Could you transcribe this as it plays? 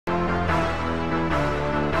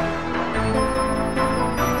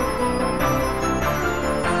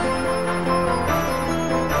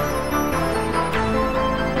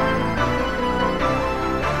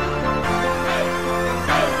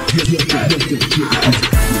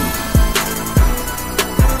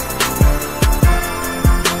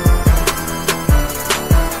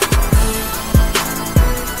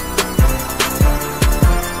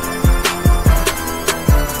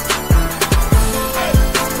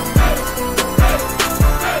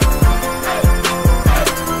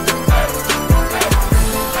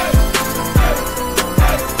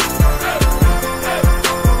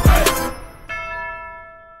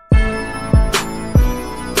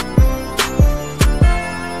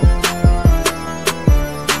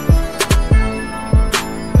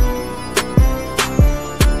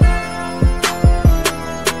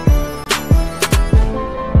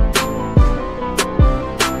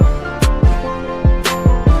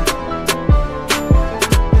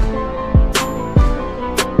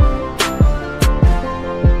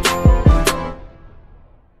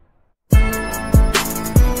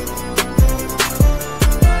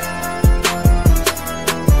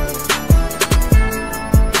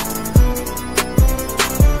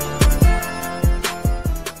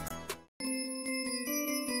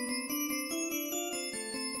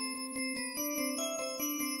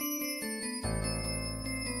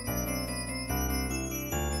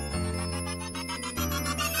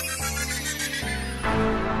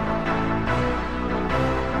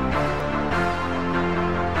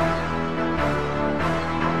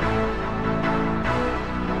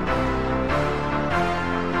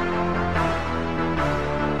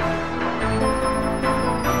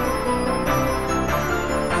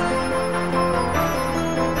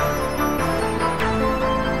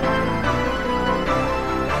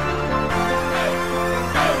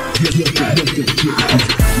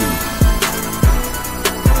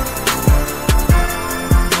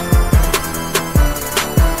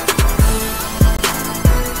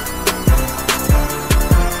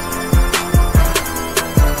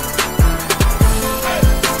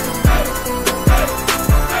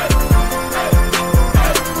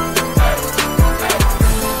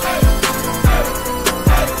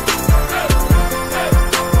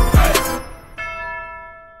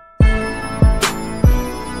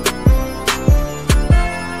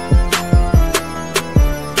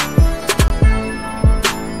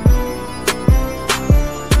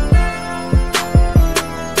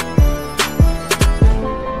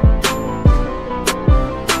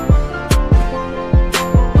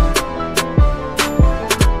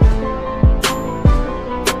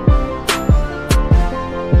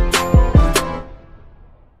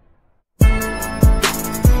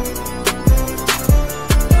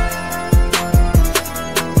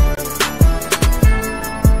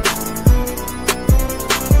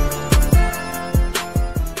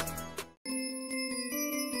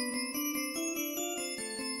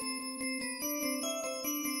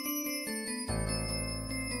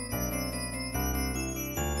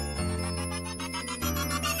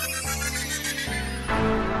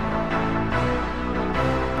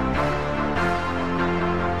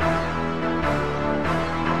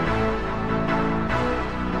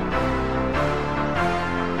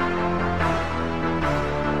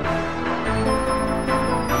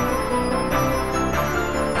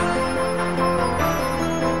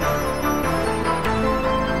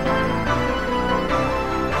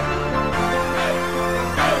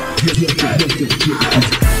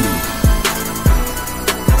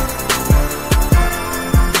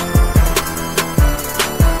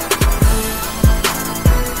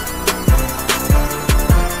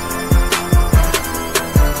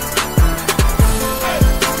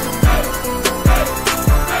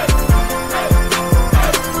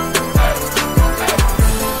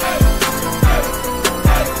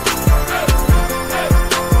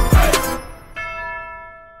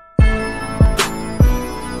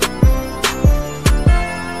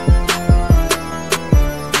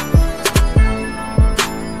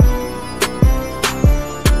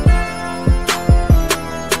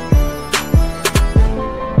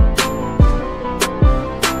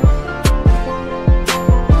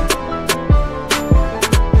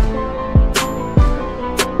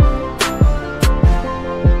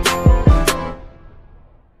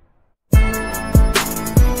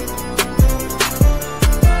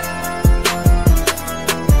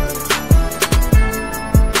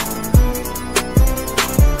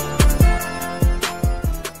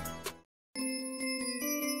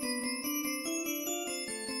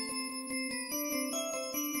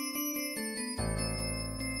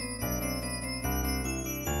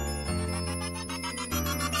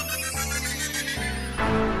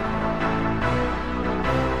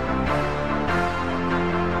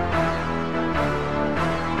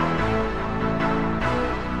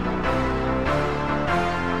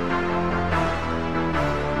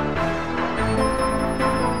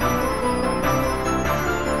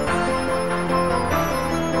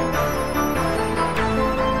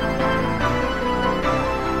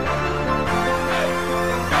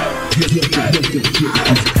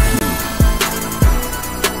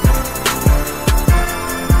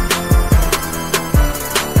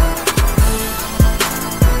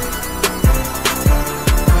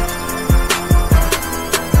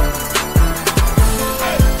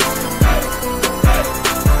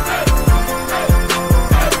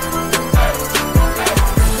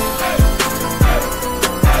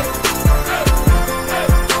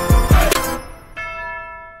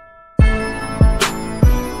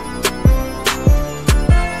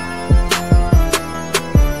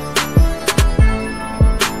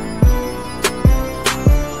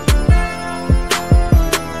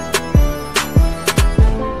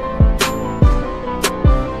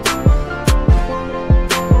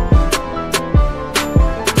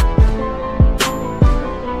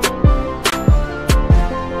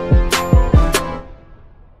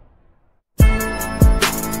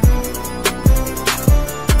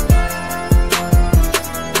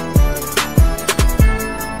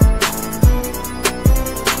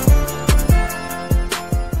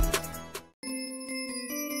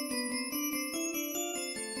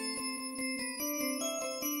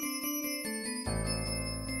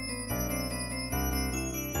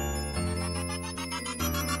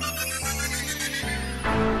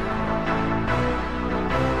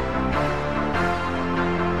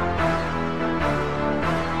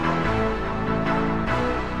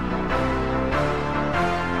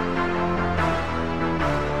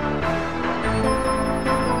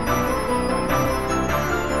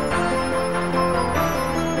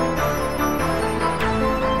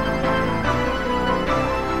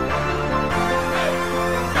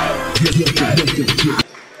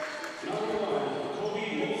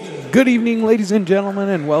Good evening, ladies and gentlemen,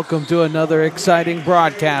 and welcome to another exciting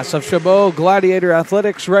broadcast of Chabot Gladiator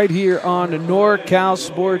Athletics right here on NorCal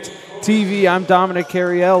Sports TV. I'm Dominic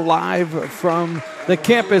Carriel, live from the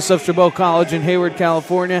campus of Chabot College in Hayward,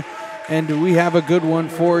 California, and we have a good one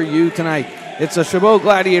for you tonight. It's the Chabot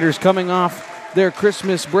Gladiators coming off their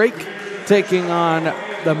Christmas break, taking on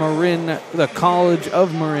the Marin, the College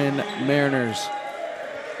of Marin Mariners.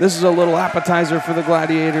 This is a little appetizer for the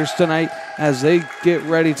Gladiators tonight as they get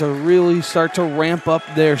ready to really start to ramp up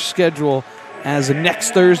their schedule as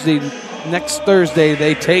next Thursday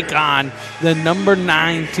they take on the number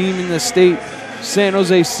 9 team in the state, San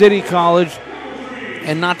Jose City College,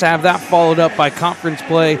 and not to have that followed up by conference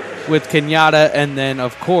play with Kenyatta, and then,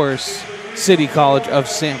 of course, City College of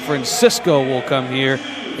San Francisco will come here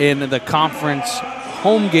in the conference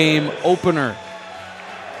home game opener.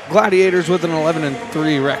 Gladiators with an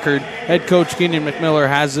 11-3 record. Head coach Kenyon McMiller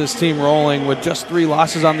has this team rolling with just 3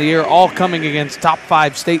 losses on the year, all coming against top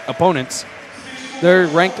 5 state opponents. They're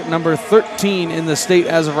ranked number 13 in the state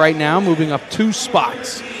as of right now, moving up 2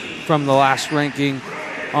 spots from the last ranking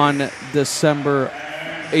on December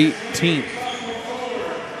 18th.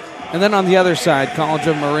 And then on the other side, College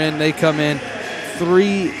of Marin, they come in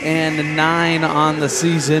 3-9 on the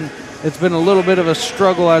season. It's been a little bit of a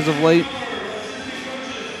struggle as of late.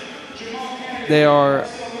 They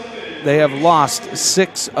have lost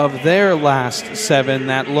 6 of their last 7,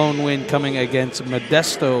 that lone win coming against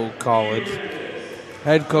Modesto College.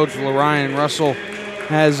 Head coach Lorian Russell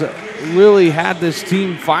has really had this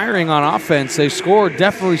team firing on offense. They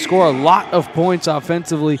definitely score a lot of points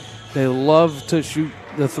offensively. They love to shoot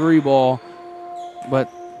the 3 ball, but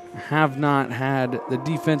have not had the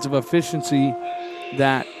defensive efficiency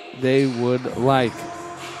that they would like.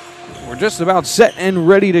 We're just about set and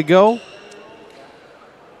ready to go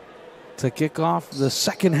to kick off the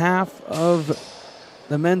second half of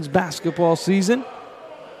the men's basketball season.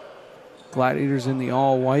 Gladiators in the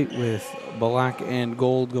all-white with black and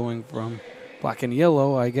gold going from black and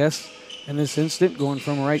yellow, I guess, in this instant, going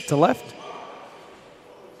from right to left.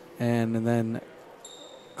 And then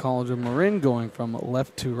College of Marin going from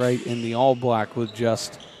left to right in the all-black with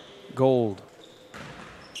just gold.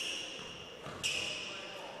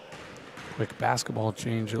 Quick basketball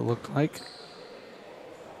change, it looked like.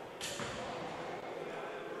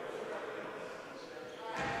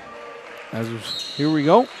 Here we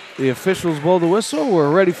go. The officials blow the whistle. We're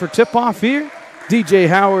ready for tip-off here. DJ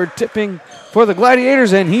Howard tipping for the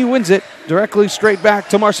Gladiators, and he wins it directly straight back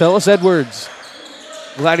to Marcellus Edwards.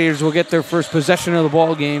 Gladiators will get their first possession of the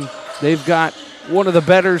ball game. They've got one of the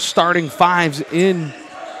better starting 5s in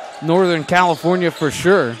Northern California for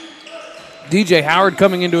sure. DJ Howard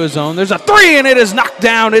coming into his own. There's a 3, and it is knocked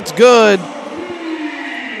down. It's good.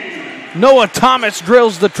 Noah Thomas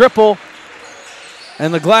drills the triple.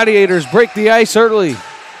 And the Gladiators break the ice early.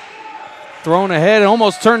 Thrown ahead,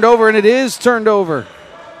 almost turned over, and it is turned over.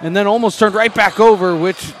 And then almost turned right back over,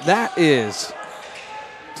 which that is.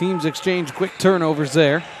 Teams exchange quick turnovers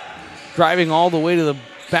there. Driving all the way to the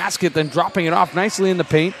basket, then dropping it off nicely in the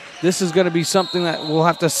paint. This is going to be something that we'll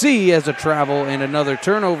have to see as a travel and another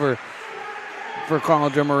turnover for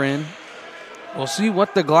College of Marin. We'll see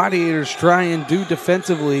what the Gladiators try and do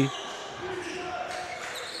defensively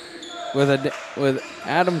with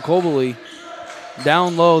Adam Cobley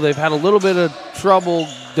down low. They've had a little bit of trouble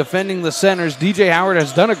defending the centers. DJ Howard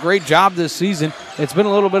has done a great job this season. It's been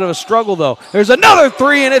a little bit of a struggle, though. There's another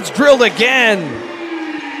 3, and it's drilled again.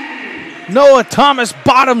 Noah Thomas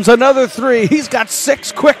bottoms another 3. He's got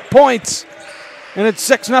 6 quick points, and it's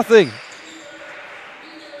 6-0.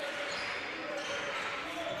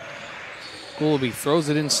 Colby throws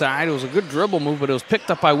it inside. It was a good dribble move, but it was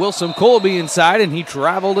picked up by Wilson. Colby inside, and he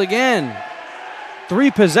traveled again.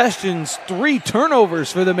 3 possessions, 3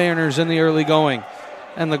 turnovers for the Mariners in the early going.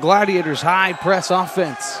 And the Gladiators' high press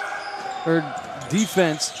offense, or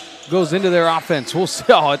defense, goes into their offense. We'll see.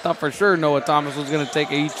 Oh, I thought for sure Noah Thomas was going to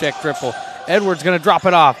take a heat-check triple. Edwards going to drop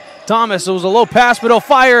it off. Thomas, it was a low pass, but he'll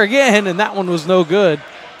fire again, and that one was no good.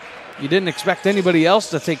 You didn't expect anybody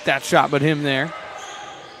else to take that shot but him there.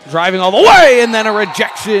 Driving all the way, and then a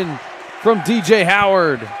rejection from DJ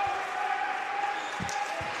Howard.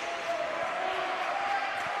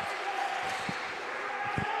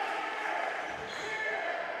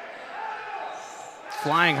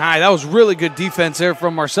 Flying high. That was really good defense there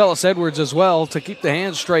from Marcellus Edwards as well to keep the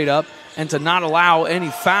hands straight up and to not allow any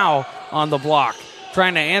foul on the block.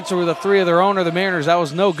 Trying to answer with a 3 of their own or the Mariners. That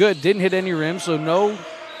was no good. Didn't hit any rim, so no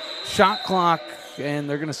shot clock, and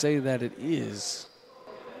they're going to say that it is.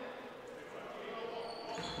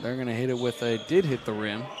 They're going to hit it with a did hit the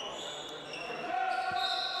rim.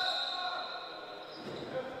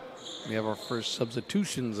 We have our first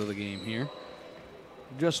substitutions of the game here.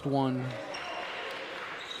 Just one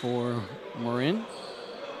for Marin.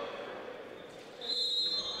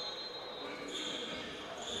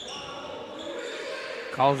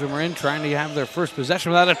 College of Marin trying to have their first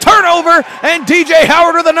possession without a turnover, and DJ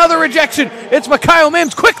Howard with another rejection. It's Mikhail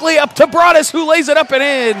Mims quickly up to Broadus, who lays it up and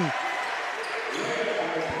in.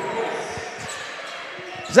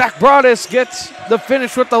 Zach Broadus gets the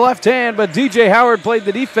finish with the left hand, but DJ Howard played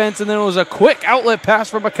the defense, and then it was a quick outlet pass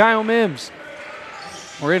for Mikhail Mims.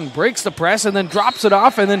 Marin breaks the press and then drops it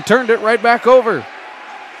off and then turned it right back over.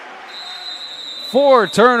 4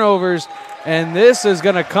 turnovers. And this is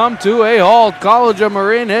going to come to a halt. College of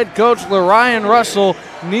Marin head coach LaRyan Russell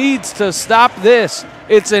needs to stop this.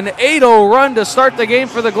 It's an 8-0 run to start the game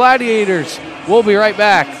for the Gladiators. We'll be right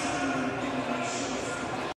back.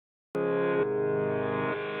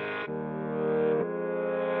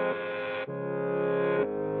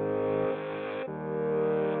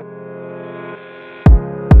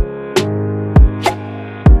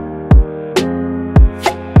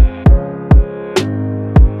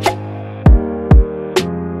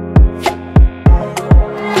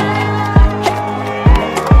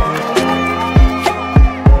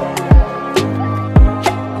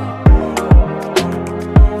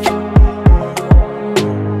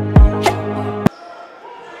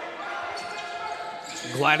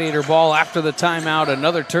 Gladiator ball after the timeout,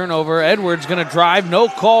 another turnover. Edwards going to drive, no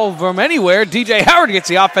call from anywhere. DJ Howard gets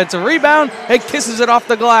the offensive rebound and kisses it off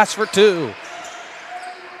the glass for 2.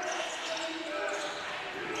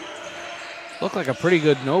 Looked like a pretty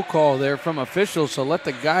good no call there from officials, so let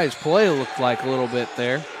the guys play, look like a little bit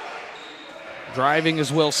there. Driving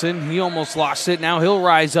is Wilson. He almost lost it. Now he'll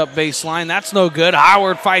rise up baseline. That's no good.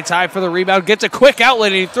 Howard fights high for the rebound. Gets a quick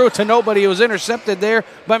outlet, and he threw it to nobody. It was intercepted there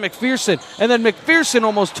by McPherson. And then McPherson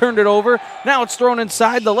almost turned it over. Now it's thrown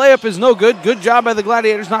inside. The layup is no good. Good job by the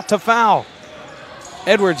Gladiators not to foul.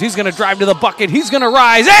 Edwards, he's going to drive to the bucket. He's going to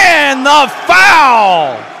rise. And the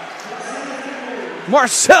foul!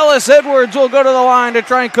 Marcellus Edwards will go to the line to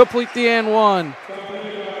try and complete the and one.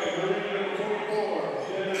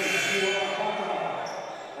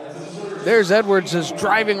 There's Edwards is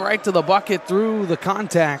driving right to the bucket through the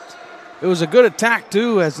contact. It was a good attack,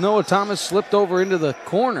 too, as Noah Thomas slipped over into the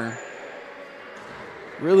corner.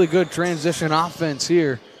 Really good transition offense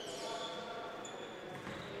here.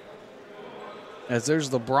 As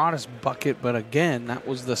there's the broadest bucket, but again, that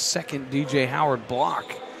was the second DJ Howard block.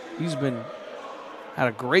 He's had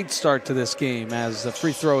a great start to this game as the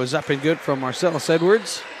free throw is up and good from Marcellus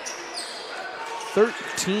Edwards.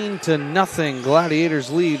 13-0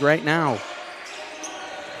 Gladiators lead right now.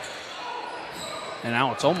 And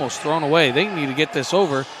now it's almost thrown away. They need to get this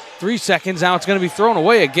over. 3 seconds, now it's going to be thrown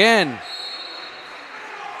away again.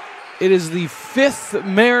 It is the 5th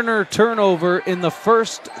Mariner turnover in the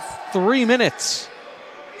first 3 minutes.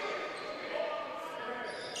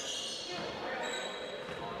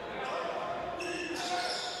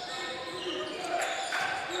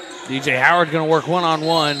 DJ Howard going to work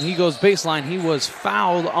one-on-one. He goes baseline. He was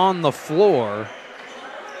fouled on the floor.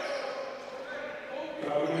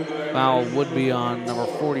 Foul would be on number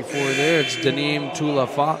 44 there. It's Daneem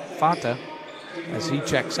Tulafata as he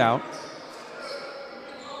checks out.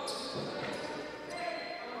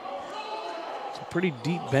 It's a pretty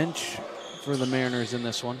deep bench for the Mariners in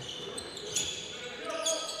this one.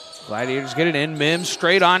 Gladiators get it in. Mims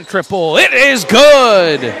straight on triple. It is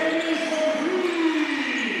good.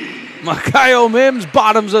 Mikhail Mims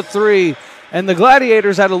bottoms a 3. And the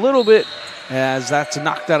Gladiators had a little bit, as that's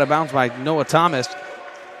knocked out of bounds by Noah Thomas,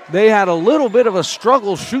 they had a little bit of a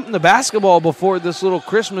struggle shooting the basketball before this little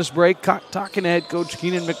Christmas break. Talking to head coach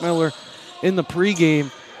Keenan McMiller in the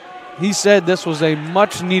pregame, he said this was a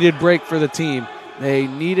much-needed break for the team. They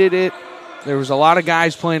needed it. There was a lot of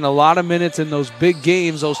guys playing a lot of minutes in those big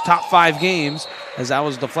games, those top 5 games, as that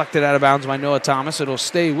was deflected out of bounds by Noah Thomas. It'll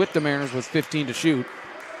stay with the Mariners with 15 to shoot.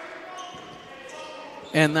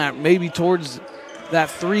 And that maybe towards that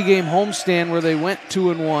 3-game homestand where they went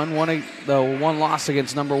 2-1, the one loss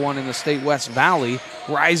against number 1 in the state West Valley.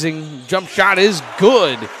 Rising jump shot is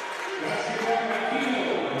good.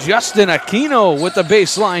 Justin Aquino with the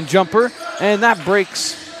baseline jumper, and that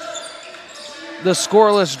breaks the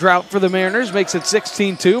scoreless drought for the Mariners, makes it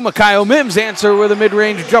 16-2. Mikhail Mims answer with a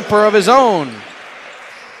mid-range jumper of his own.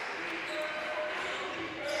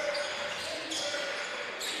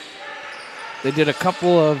 They did a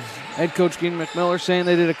couple of, head coach Keenan McMiller saying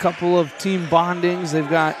they did a couple of team bondings. They've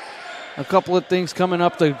got a couple of things coming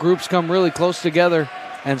up. The groups come really close together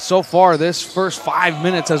And so far, this first 5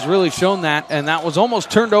 minutes has really shown that, and that was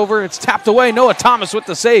almost turned over. It's tapped away. Noah Thomas with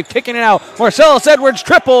the save, kicking it out. Marcellus Edwards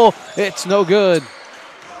triple. It's no good.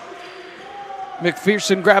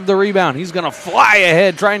 McPherson grabbed the rebound. He's going to fly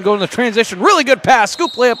ahead, try and go in the transition. Really good pass.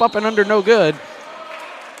 Scoop layup up and under, no good.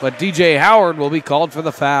 But DJ Howard will be called for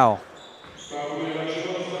the foul.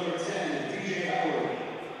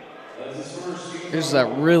 Here's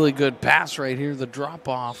that really good pass right here, the drop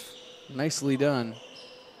off. Nicely done.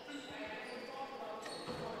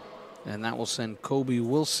 And that will send Kobe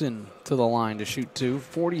Wilson to the line to shoot two.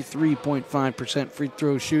 43.5% free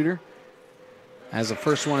throw shooter. As the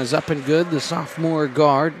first one is up and good, the sophomore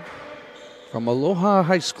guard from Aloha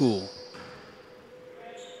High School.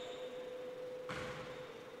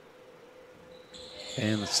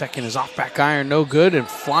 And the second is off back iron, no good, and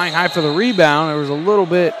flying high for the rebound. There was a little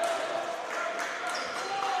bit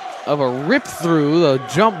of a rip through. The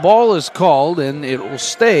jump ball is called, and it will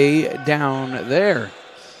stay down there.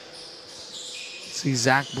 See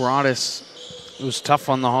Zach Broadus. It was tough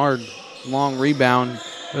on the hard, long rebound.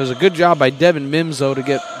 It was a good job by Devin Mims, though, to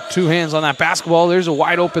get two hands on that basketball. There's a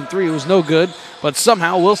wide open three. It was no good, but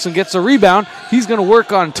somehow Wilson gets a rebound. He's going to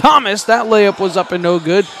work on Thomas. That layup was up and no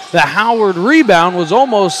good. The Howard rebound was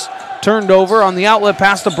almost turned over on the outlet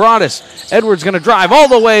pass to Broadus. Edwards going to drive all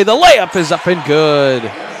the way. The layup is up and good.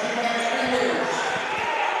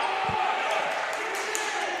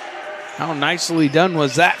 How nicely done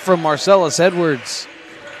was that from Marcellus Edwards?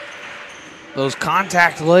 Those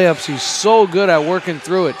contact layups, he's so good at working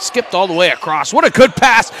through it. Skipped all the way across. What a good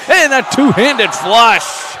pass. And that two-handed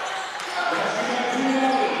flush.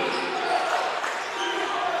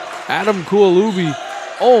 Adam Kualubi.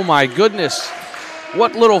 Oh, my goodness.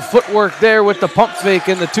 What little footwork there with the pump fake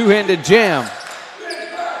and the two-handed jam.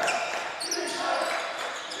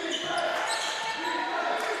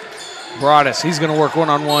 Broadus, he's going to work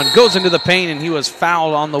one-on-one. Goes into the paint, and he was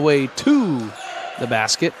fouled on the way to the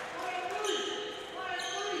basket.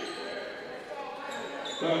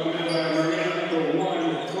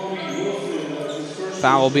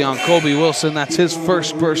 Foul will be on Kobe Wilson. That's his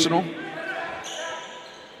first personal.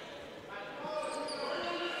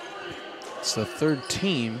 It's the third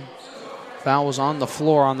team. Foul was on the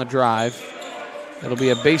floor on the drive. It'll be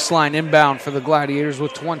a baseline inbound for the Gladiators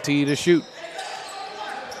with 20 to shoot.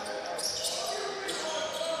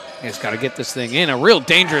 He's got to get this thing in. A real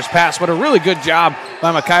dangerous pass, but a really good job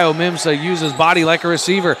by Makayo Mims to use his body like a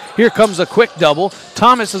receiver. Here comes a quick double.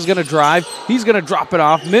 Thomas is going to drive. He's going to drop it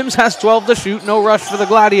off. Mims has 12 to shoot. No rush for the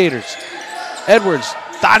Gladiators. Edwards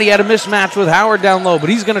thought he had a mismatch with Howard down low, but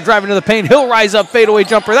he's going to drive into the paint. He'll rise up, fadeaway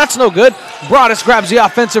jumper. That's no good. Broadus grabs the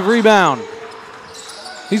offensive rebound.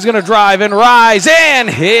 He's going to drive and rise and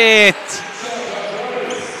hit.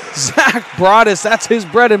 Zach Broadus, that's his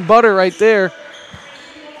bread and butter right there.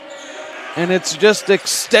 And it's just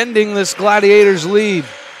extending this Gladiators lead.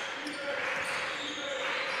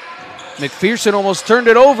 McPherson almost turned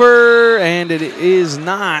it over, and it is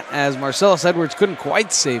not, as Marcellus Edwards couldn't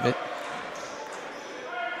quite save it.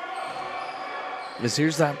 As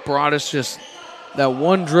here's that Broadus, just that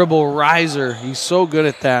one dribble riser. He's so good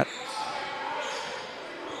at that,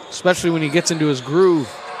 especially when he gets into his groove.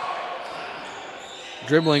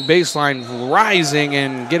 Dribbling baseline, rising,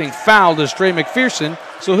 and getting fouled is Trey McPherson.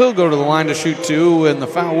 So he'll go to the line to shoot two, and the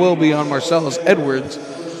foul will be on Marcellus Edwards.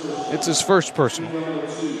 It's his first personal.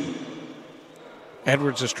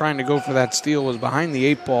 Edwards is trying to go for that steal, was behind the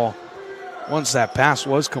 8 ball once that pass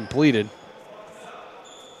was completed.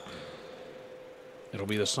 It'll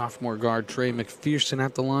be the sophomore guard, Trey McPherson,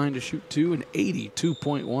 at the line to shoot two, an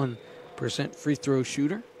 82.1% free throw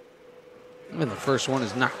shooter. And the first one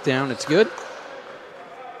is knocked down. It's good.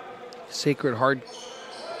 Sacred Heart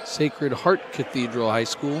Cathedral High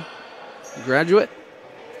School graduate,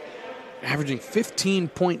 averaging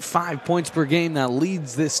 15.5 points per game. That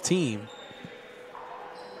leads this team.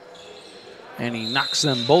 And he knocks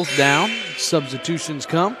them both down. Substitutions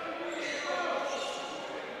come.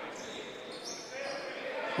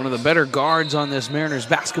 One of the better guards on this Mariners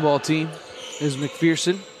basketball team is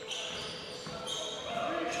McPherson.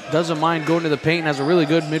 Doesn't mind going to the paint, has a really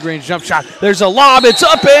good mid-range jump shot. There's a lob, it's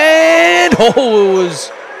up and, oh, it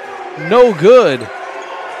was no good.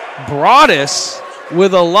 Broadus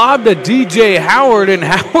with a lob to DJ Howard, and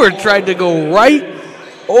Howard tried to go right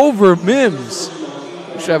over Mims.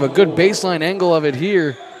 We should have a good baseline angle of it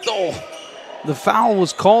here. Oh, the foul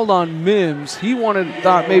was called on Mims. He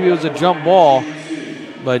thought maybe it was a jump ball,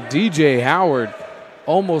 but DJ Howard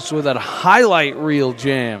almost with a highlight reel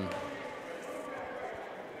jam.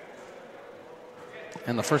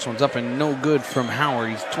 And the first one's up and no good from Howard.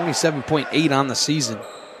 He's 27.8 on the season.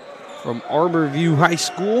 from Arborview High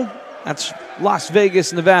School. That's Las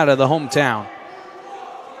Vegas, Nevada, the hometown.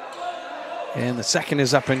 And the second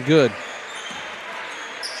is up and good.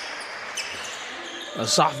 A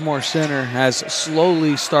sophomore center has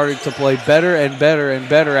slowly started to play better and better and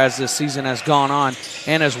better as this season has gone on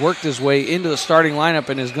and has worked his way into the starting lineup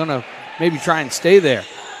and is going to maybe try and stay there.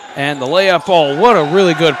 And the layup, oh, what a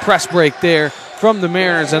really good press break there from the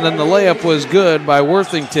Mariners. And then the layup was good by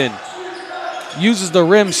Worthington. Uses the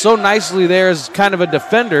rim so nicely there as kind of a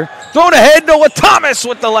defender. Throw it ahead, Noah Thomas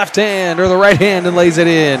with the left hand or the right hand and lays it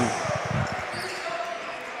in.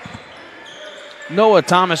 Noah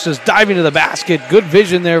Thomas just diving to the basket. Good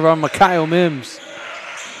vision there from Makayo Mims.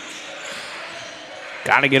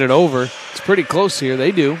 Got to get it over. It's pretty close here.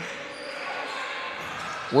 They do.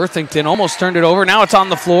 Worthington almost turned it over. Now it's on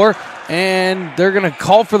the floor, and they're going to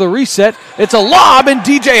call for the reset. It's a lob, and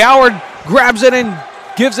DJ Howard grabs it and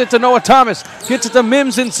gives it to Noah Thomas. Gets it to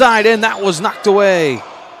Mims inside, and that was knocked away.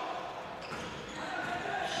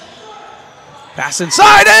 Pass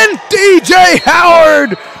inside, and DJ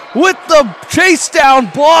Howard with the chase down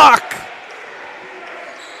block.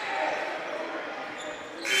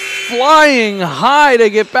 Flying high to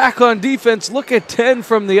get back on defense. Look at 10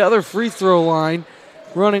 from the other free throw line.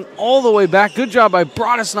 Running all the way back. Good job by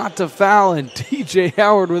Broadus not to foul. And DJ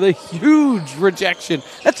Howard with a huge rejection.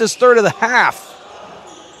 That's his third of the half.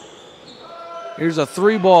 Here's a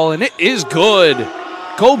three ball, and it is good.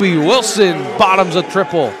 Kobe Wilson bottoms a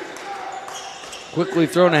triple. Quickly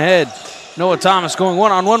thrown ahead. Noah Thomas going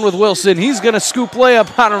one-on-one with Wilson. He's going to scoop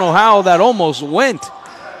layup. I don't know how that almost went.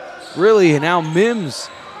 Really, now Mims.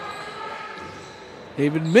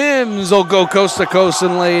 David Mims will go coast to coast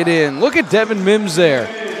and lay it in. Look at Devin Mims there.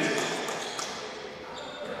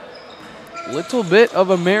 Little bit of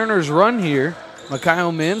a Mariners run here.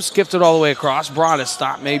 Makayo Mims skipped it all the way across. Broadus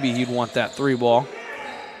thought maybe he'd want that three ball.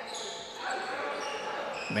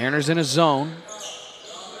 Mariners in a zone.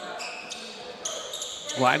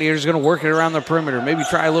 Gladiators going to work it around the perimeter. Maybe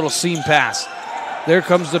try a little seam pass. There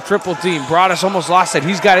comes the triple team. Broadus almost lost it.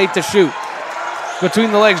 He's got 8 to shoot.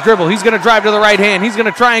 Between the legs dribble. He's going to drive to the right hand. He's going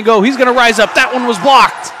to try and go. He's going to rise up. That one was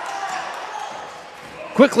blocked.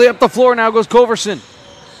 Quickly up the floor now goes Coverson.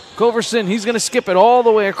 Coverson, he's going to skip it all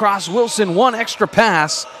the way across. Wilson, one extra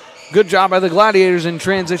pass. Good job by the Gladiators in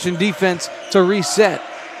transition defense to reset.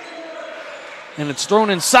 And it's thrown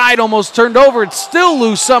inside, almost turned over. It's still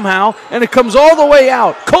loose somehow, and it comes all the way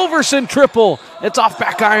out. Culverson triple. It's off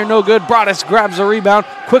back iron, no good. Broadus grabs the rebound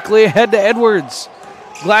quickly ahead to Edwards.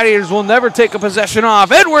 Gladiators will never take a possession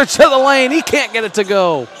off. Edwards to the lane. He can't get it to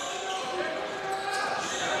go.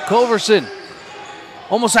 Culverson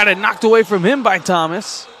almost had it knocked away from him by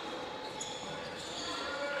Thomas.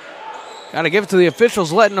 Got to give it to the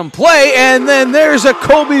officials, letting them play, and then there's a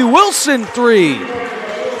Kobe Wilson three.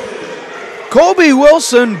 Kobe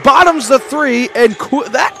Wilson bottoms the three, and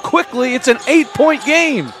that quickly, it's an 8-point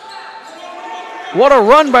game. What a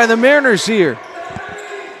run by the Mariners here.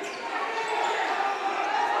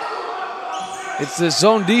 It's this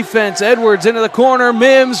zone defense. Edwards into the corner.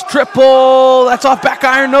 Mims, triple. That's off back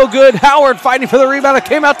iron, no good. Howard fighting for the rebound. It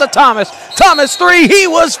came out to Thomas. Thomas three. He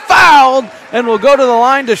was fouled and will go to the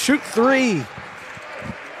line to shoot three.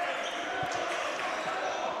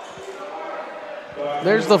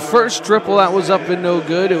 There's the first triple that was up and no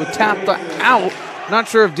good. It was tapped out. Not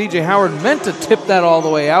sure if DJ Howard meant to tip that all the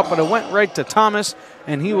way out, but it went right to Thomas,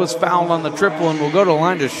 and he was fouled on the triple and will go to the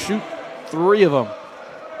line to shoot three of them.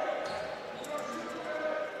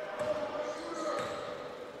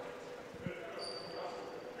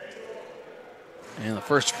 And the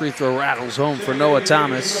first free throw rattles home for Noah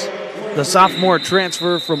Thomas, the sophomore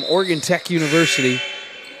transfer from Oregon Tech University.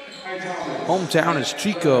 Hometown is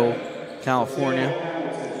Chico, California.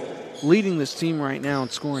 Leading this team right now in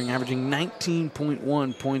scoring, averaging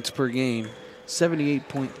 19.1 points per game,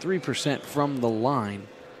 78.3% from the line.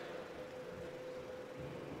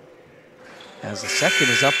 As the second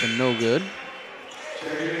is up and no good.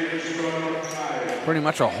 Pretty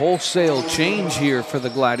much a wholesale change here for the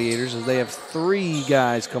Gladiators as they have three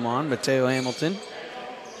guys come on. Mateo Hamilton,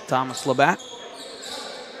 Thomas Labatt,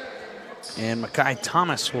 and Makai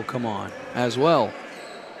Thomas will come on as well.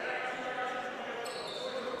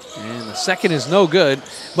 And the second is no good,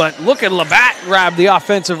 but look at Labatt grab the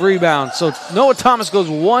offensive rebound. So Noah Thomas goes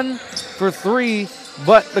 1 for 3,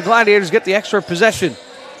 but the Gladiators get the extra possession.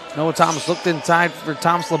 Noah Thomas looked inside for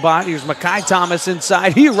Thomas Labatt. Here's Makai Thomas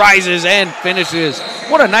inside. He rises and finishes.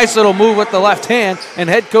 What a nice little move with the left hand. And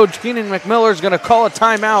head coach Keenan McMillan is going to call a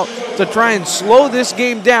timeout to try and slow this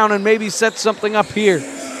game down and maybe set something up here.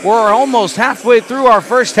 We're almost halfway through our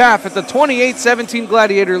first half at the 28-17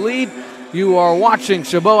 Gladiator lead. You are watching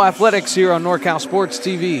Chabot Athletics here on NorCal Sports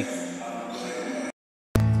TV.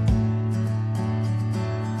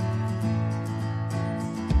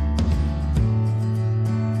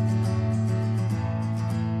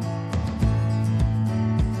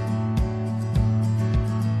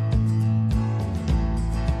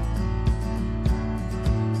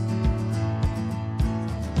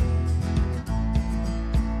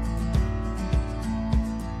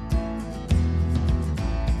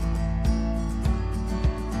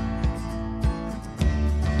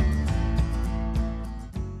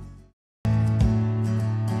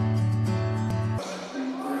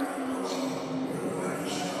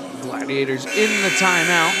 Gladiators in the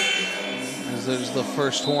timeout, as there's the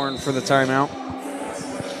first horn for the timeout.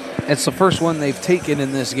 It's the first one they've taken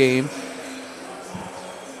in this game.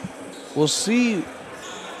 We'll see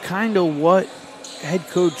kind of what head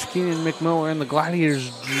coach Keenan McMiller and the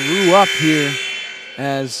Gladiators drew up here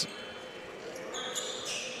as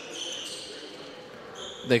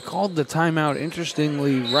they called the timeout,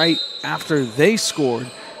 interestingly, right after they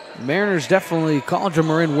scored. Mariners definitely, College of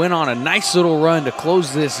Marin went on a nice little run to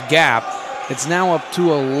close this gap. It's now up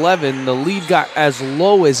to 11. The lead got as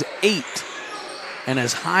low as 8 and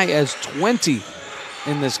as high as 20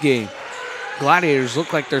 in this game. Gladiators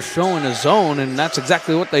look like they're showing a zone, and that's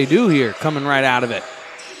exactly what they do here, coming right out of it.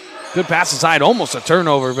 Good pass inside, almost a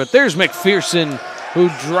turnover, but there's McPherson who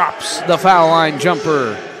drops the foul line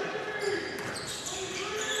jumper.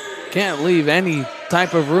 Can't leave any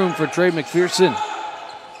type of room for Trey McPherson.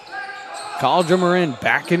 College of Marin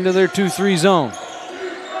back into their 2-3 zone.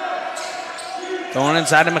 Going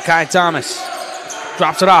inside to Makai Thomas.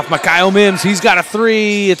 Drops it off. Makaio Mims, he's got a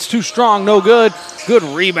three. It's too strong, no good. Good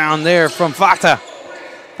rebound there from Fata.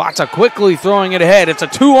 Fata quickly throwing it ahead. It's a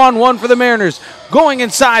 2-on-1 for the Mariners. Going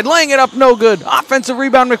inside, laying it up, no good. Offensive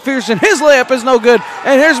rebound, McPherson. His layup is no good.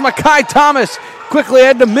 And here's Makai Thomas. Quickly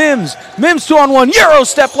ahead to Mims. Mims 2-on-1. Euro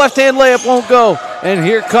step, left-hand layup won't go. And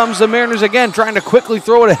here comes the Mariners again, trying to quickly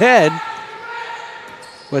throw it ahead.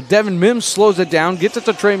 But Devin Mims slows it down, gets it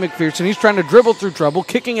to Trey McPherson. He's trying to dribble through trouble,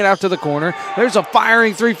 kicking it out to the corner. There's a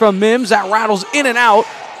firing three from Mims. That rattles in and out,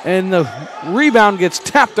 and the rebound gets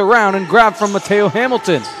tapped around and grabbed from Mateo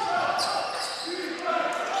Hamilton.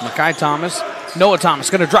 Makai Thomas, Noah Thomas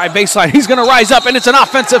going to drive baseline. He's going to rise up, and it's an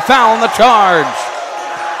offensive foul on the charge.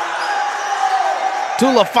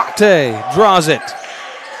 Tulafate draws it.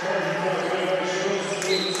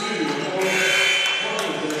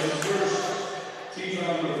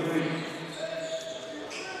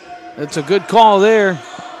 It's a good call there.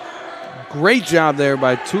 Great job there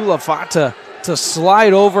by Tulafate to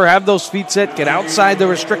slide over, have those feet set, get outside the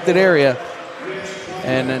restricted area.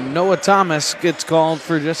 And then Noah Thomas gets called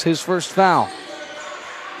for just his first foul.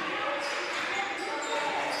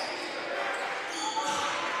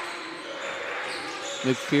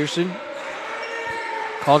 McPherson.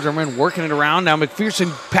 College of Marin working it around. Now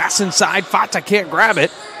McPherson pass inside. Fata can't grab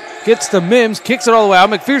it. Gets to Mims, kicks it all the way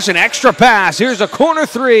out. McPherson, extra pass. Here's a corner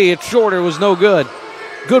three. It's short, it was no good.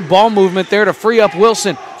 Good ball movement there to free up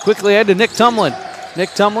Wilson. Quickly ahead to Nick Tumlin. Nick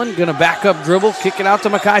Tumlin going to back up dribble, kick it out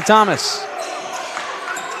to Makai Thomas.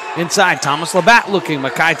 Inside, Thomas Labatt looking.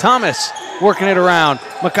 Makai Thomas working it around.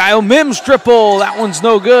 Makaio Mims triple. That one's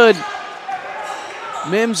no good.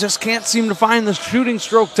 Mims just can't seem to find the shooting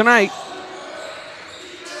stroke tonight.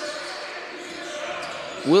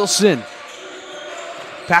 Wilson.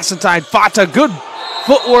 Pass inside, Fata, good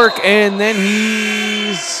footwork, and then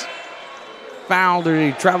he's fouled, or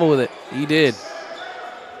did he travel with it? He did.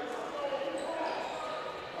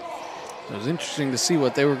 It was interesting to see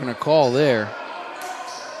what they were going to call there.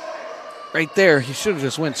 Right there, he should have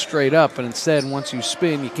just went straight up, but instead, once you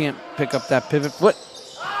spin, you can't pick up that pivot foot.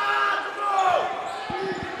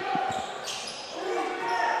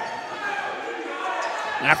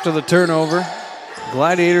 After the turnover,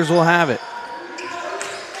 Gladiators will have it.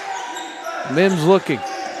 Mims looking.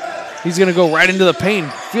 He's going to go right into the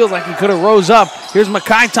paint. Feels like he could have rose up. Here's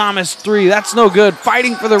Makai Thomas, three. That's no good.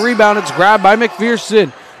 Fighting for the rebound. It's grabbed by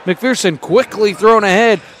McPherson. McPherson quickly thrown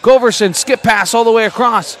ahead. Culverson, skip pass all the way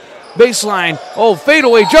across. Baseline. Oh,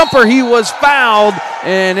 fadeaway jumper. He was fouled,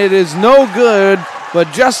 and it is no good.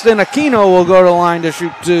 But Justin Aquino will go to the line to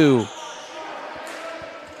shoot two.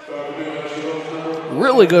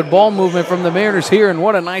 Really good ball movement from the Mariners here, and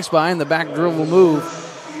what a nice behind-the-back dribble move.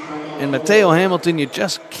 And Mateo Hamilton, you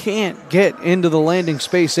just can't get into the landing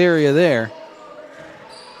space area there.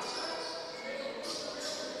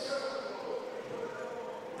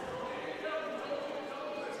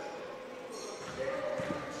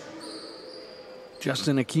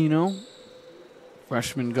 Justin Aquino,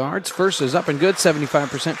 freshman guards. First is up and good,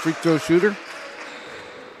 75% free throw shooter.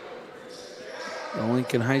 the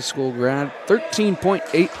Lincoln High School grad.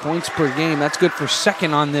 13.8 points per game. That's good for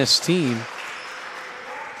second on this team.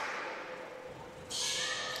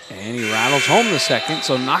 And he rattles home the second,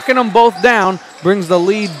 so knocking them both down brings the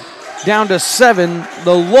lead down to 7,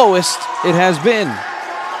 the lowest it has been.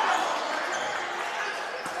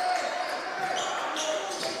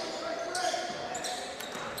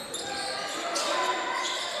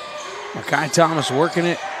 Makai Thomas working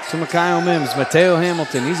it to Makaio Mims. Mateo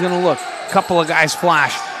Hamilton, he's going to look. Couple of guys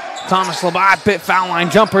flash. Thomas Labat, pit foul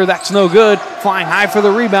line jumper, that's no good. Flying high for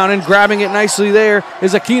the rebound and grabbing it nicely there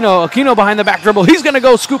is Aquino. Aquino behind the back dribble. He's going to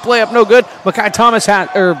go scoop layup, no good.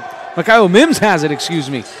 Makaio Mims has it, excuse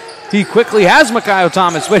me. He quickly has Makaio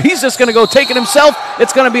Thomas, but he's just going to go take it himself.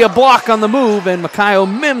 It's going to be a block on the move, and Makaio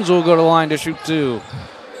Mims will go to the line to shoot 2.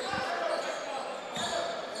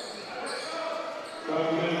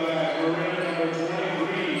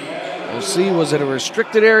 See, was it a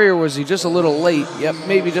restricted area or was he just a little late? Yep,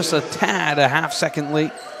 maybe just a tad, a half second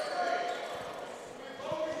late.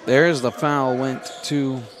 There's the foul, went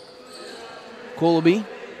to Kullaby.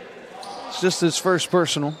 It's just his first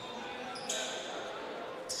personal.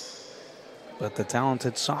 But the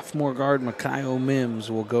talented sophomore guard, Makaio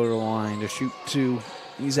Mims, will go to the line to shoot 2.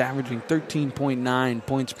 He's averaging 13.9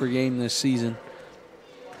 points per game this season.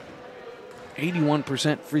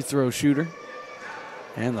 81% free throw shooter.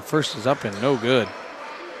 And the first is up and no good.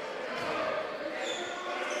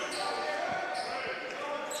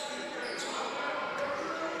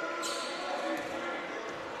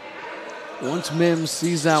 Once Mims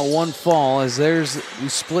sees that one fall, as he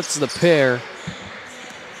splits the pair,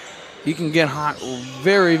 he can get hot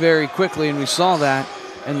very, very quickly, and we saw that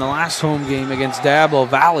in the last home game against Diablo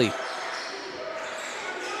Valley.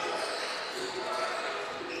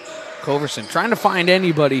 Coverson trying to find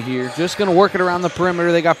anybody here. Just going to work it around the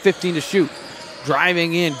perimeter. They got 15 to shoot.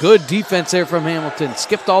 Driving in. Good defense there from Hamilton.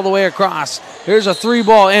 Skipped all the way across. Here's a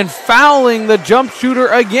 3-ball and fouling the jump shooter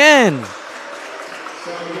again.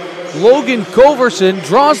 Logan Coverson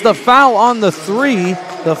draws the foul on the 3.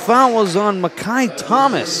 The foul was on Makai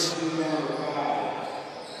Thomas.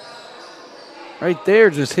 Right there,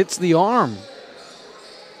 just hits the arm.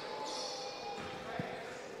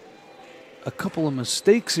 A couple of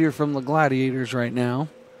mistakes here from the Gladiators right now,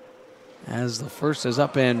 as the first is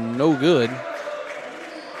up and no good.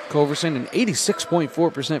 Coverson, an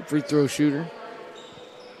 86.4% free throw shooter.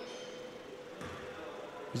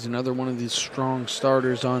 He's another one of these strong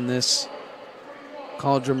starters on this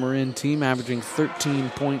College of Marin team, averaging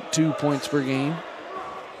 13.2 points per game.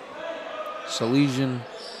 Salesian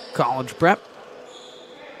College prep.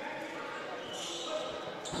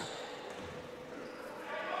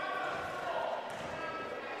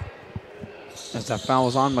 As that foul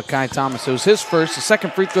was on Makai Thomas. It was his first. The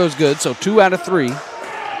second free throw is good, so 2 out of 3.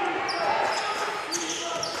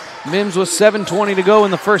 Mims with 7:20 to go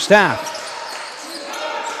in the first half.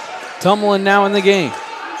 Tumlin now in the game.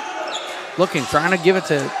 Looking, trying to give it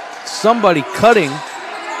to somebody, cutting.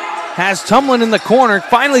 Has Tumlin in the corner,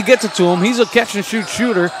 finally gets it to him. He's a catch-and-shoot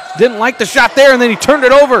shooter. Didn't like the shot there, and then he turned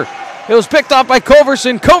it over. It was picked off by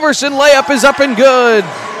Coverson. Coverson layup is up and good.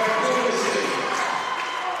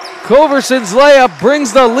 Coverson's layup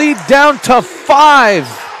brings the lead down to 5.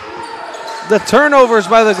 The turnovers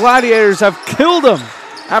by the Gladiators have killed them.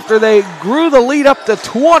 After they grew the lead up to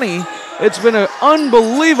 20, it's been an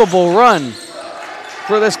unbelievable run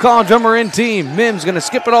for this College of Marin team. Mims going to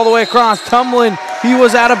skip it all the way across. Tumlin, he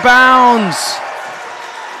was out of bounds.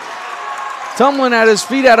 Tumlin at his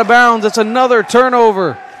feet out of bounds. It's another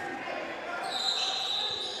turnover.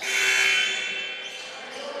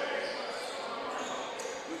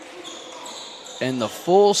 And the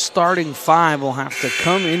full starting 5 will have to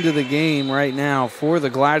come into the game right now for the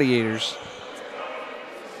Gladiators.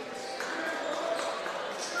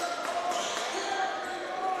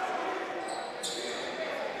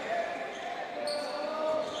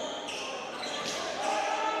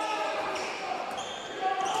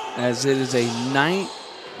 As it is a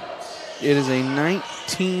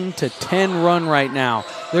 19-10 run right now.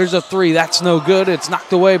 There's a 3. That's no good. It's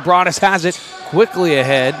knocked away. Broadus has it quickly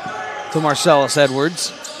ahead to Marcellus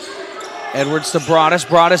Edwards. Edwards to Broadus.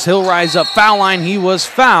 Broadus, he'll rise up. Foul line. He was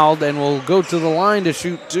fouled and will go to the line to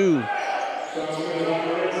shoot 2.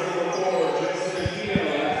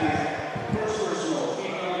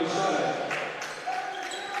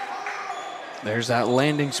 There's that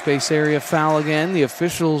landing space area foul again. The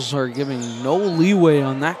officials are giving no leeway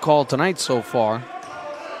on that call tonight so far.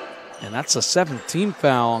 And that's a 17th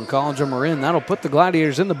foul on College of Marin. That'll put the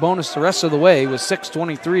Gladiators in the bonus the rest of the way with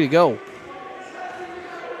 6:23 to go.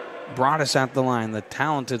 Broadus at the line, the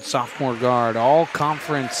talented sophomore guard, all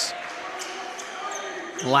conference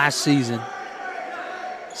last season.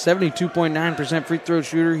 72.9% free throw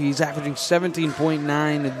shooter. He's averaging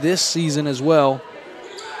 17.9 this season as well.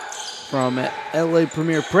 From LA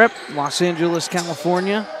Premier Prep, Los Angeles,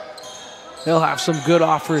 California. They'll have some good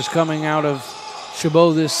offers coming out of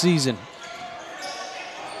Chabot this season.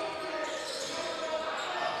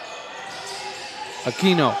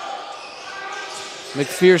 Aquino.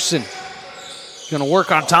 McPherson. Going to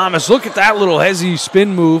work on Thomas. Look at that little hezzy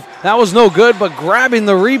spin move. That was no good, but grabbing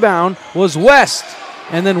the rebound was West.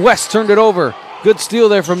 And then West turned it over. Good steal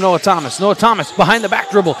there from Noah Thomas. Noah Thomas behind the back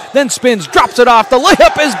dribble, then spins, drops it off. The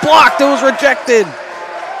layup is blocked. It was rejected.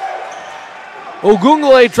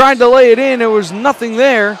 Ogungle tried to lay it in. There was nothing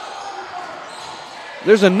there.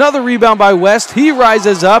 There's another rebound by West. He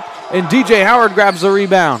rises up, and DJ Howard grabs the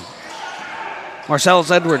rebound. Marcellus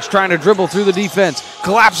Edwards trying to dribble through the defense,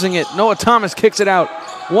 collapsing it. Noah Thomas kicks it out.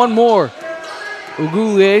 One more.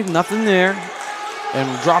 Ogungle, nothing there.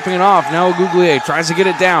 And dropping it off. Now Ogungle tries to get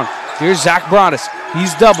it down. Here's Zach Broadus.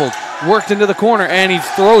 He's doubled, worked into the corner, and he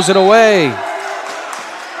throws it away.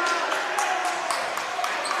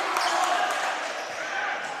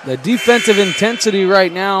 The defensive intensity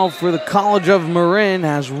right now for the College of Marin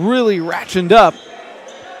has really ratcheted up.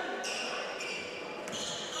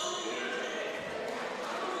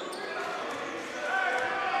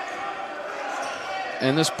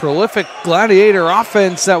 And this prolific Gladiator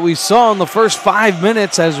offense that we saw in the first 5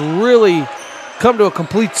 minutes has really come to a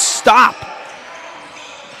complete stop.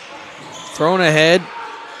 Thrown ahead.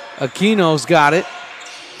 Aquino's got it.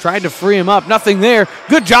 Tried to free him up. Nothing there.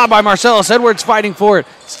 Good job by Marcellus Edwards fighting for it.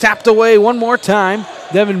 It's tapped away one more time.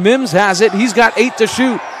 Devin Mims has it. He's got 8 to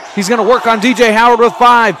shoot. He's going to work on DJ Howard with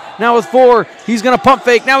 5. Now with 4. He's going to pump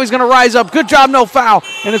fake. Now he's going to rise up. Good job, no foul.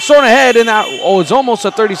 And it's thrown ahead. And that, it's almost a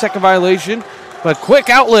 30-second violation. But quick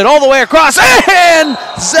outlet all the way across. And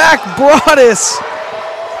Zach Broadus.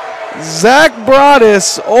 Zach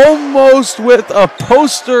Broadus almost with a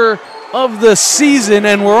poster of the season,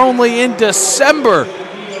 and we're only in December.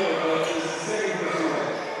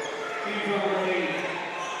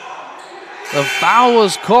 The foul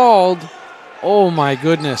was called. Oh, my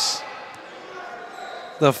goodness.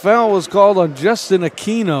 The foul was called on Justin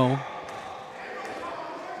Aquino.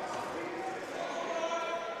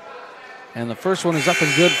 And the first one is up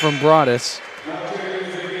and good from Broadus.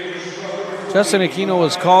 Justin Aquino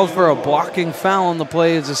was called for a blocking foul on the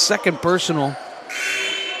play. It's a second personal.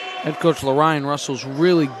 Head coach Lorian Russell's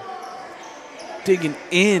really digging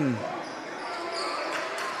in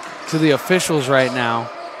to the officials right now.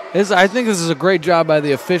 I think this is a great job by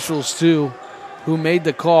the officials, too, who made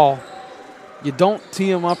the call. You don't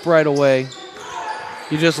tee them up right away.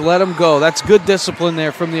 You just let them go. That's good discipline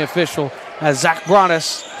there from the official as Zach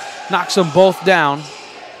Broadus knocks them both down.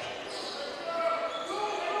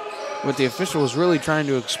 What the official was really trying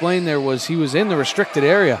to explain there was he was in the restricted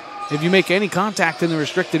area. If you make any contact in the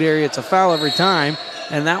restricted area, it's a foul every time,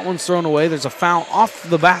 and that one's thrown away. There's a foul off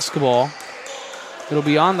the basketball. It'll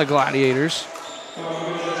be on the Gladiators.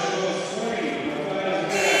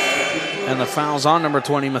 And the foul's on number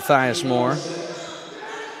 20, Matthias Moore.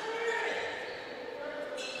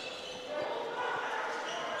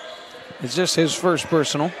 It's just his first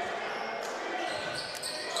personal.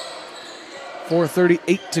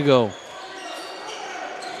 4:38 to go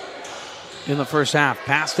in the first half.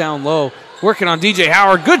 Pass down low. Working on DJ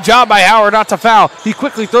Howard. Good job by Howard not to foul. He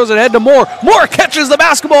quickly throws it ahead to Moore. Moore catches the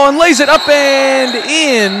basketball and lays it up and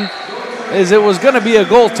in as it was going to be a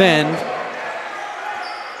goaltend.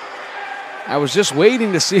 I was just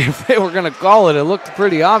waiting to see if they were going to call it. It looked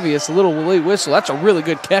pretty obvious. A little late whistle. That's a really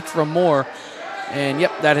good catch from Moore. And,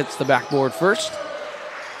 yep, that hits the backboard first.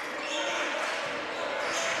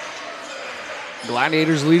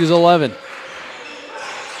 Gladiators lead is 11.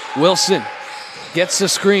 Wilson gets the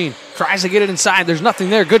screen. Tries to get it inside. There's nothing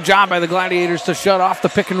there. Good job by the Gladiators to shut off the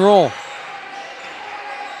pick and roll.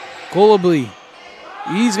 Colably.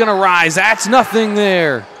 He's going to rise. That's nothing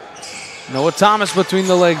there. Noah Thomas between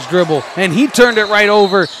the legs dribble. And he turned it right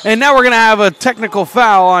over. And now we're going to have a technical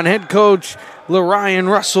foul on head coach Lorian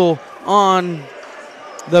Russell on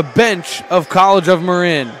the bench of College of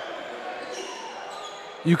Marin.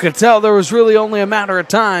 You could tell there was really only a matter of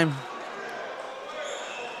time.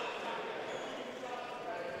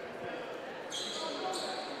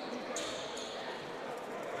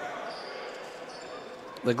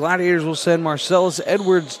 The Gladiators will send Marcellus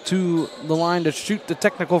Edwards to the line to shoot the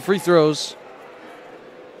technical free throws.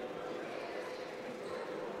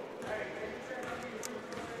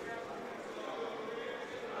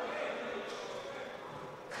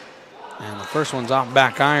 And the first one's off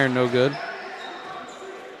back iron, no good.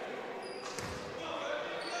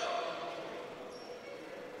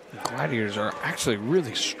 Gladiators are actually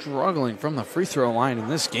really struggling from the free throw line in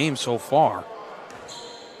this game so far.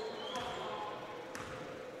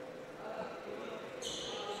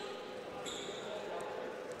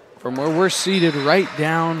 From where we're seated right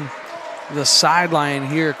down the sideline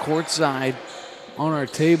here, courtside on our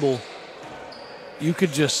table, you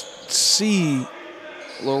could just see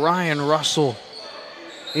Lorian Russell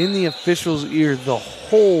in the official's ear the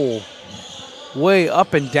whole way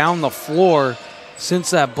up and down the floor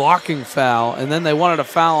since that blocking foul. And then they wanted a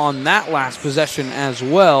foul on that last possession as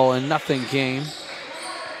well, and nothing came.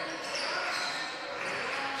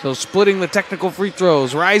 So splitting the technical free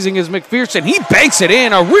throws, rising is McPherson. He banks it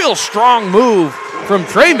in, a real strong move from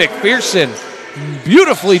Trey McPherson.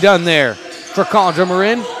 Beautifully done there for College of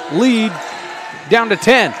Marin. Lead down to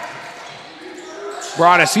 10.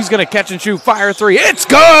 Broadus, he's going to catch and shoot, fire three. It's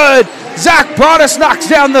good! Zach Broadus knocks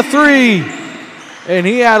down the three. And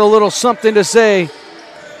he had a little something to say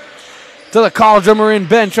to the College of Marin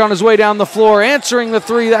bench on his way down the floor. Answering the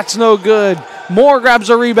three, that's no good. Moore grabs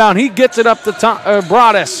a rebound. He gets it up to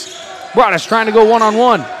Broadus. Broadus trying to go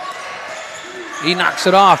one-on-one. He knocks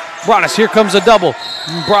it off. Broadus, here comes a double.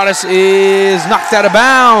 Broadus is knocked out of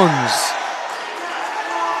bounds.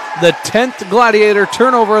 The 10th Gladiator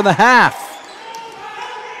turnover of the half.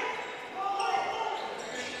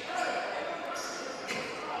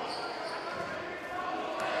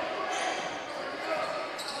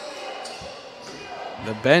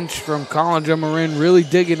 The bench from College of Marin really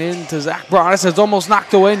digging into Zach Broadus. It's almost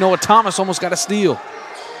knocked away. Noah Thomas almost got a steal.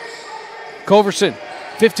 Culverson,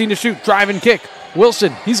 15 to shoot, drive and kick.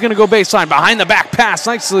 Wilson, he's going to go baseline. Behind the back pass,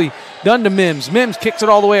 nicely done to Mims. Mims kicks it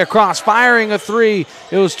all the way across, firing a three.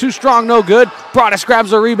 It was too strong, no good. Broadus grabs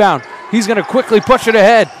the rebound. He's going to quickly push it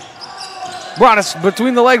ahead. Broadus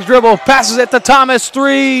between the legs dribble, passes it to Thomas.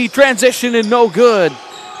 Three, transition and no good.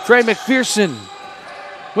 Trey McPherson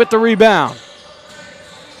with the rebound.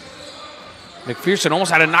 McPherson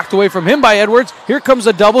almost had it knocked away from him by Edwards. Here comes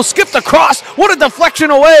a double, skipped across. What a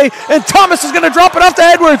deflection away, and Thomas is going to drop it off to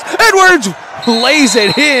Edwards. Edwards lays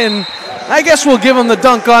it in. I guess we'll give him the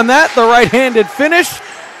dunk on that, the right-handed finish.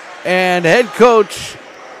 And head coach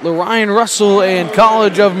Lorian Russell and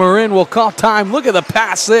College of Marin will call time. Look at the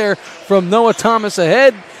pass there from Noah Thomas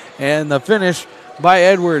ahead, and the finish by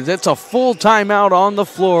Edwards. It's a full timeout on the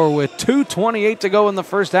floor with 2:28 to go in the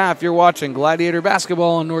first half. You're watching Gladiator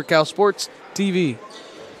Basketball on NorCal Sports TV.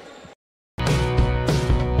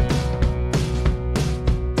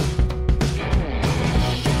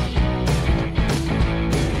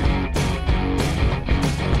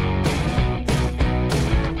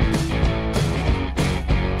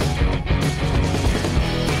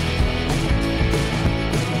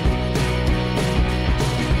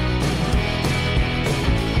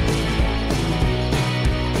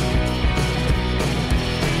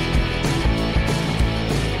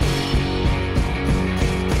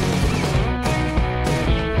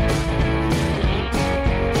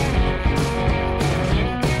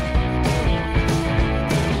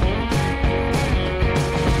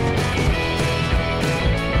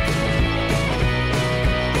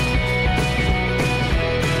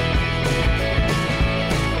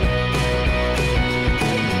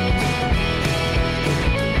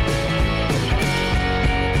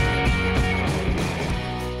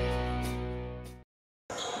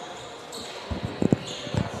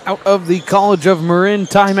 Out of the College of Marin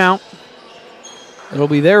timeout. It'll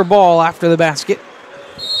be their ball after the basket.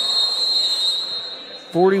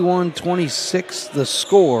 41-26 the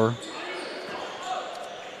score.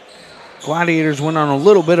 Gladiators went on a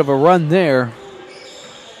little bit of a run there.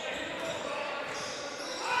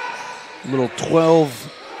 A little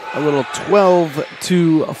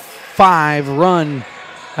 12-5 run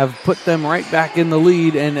have put them right back in the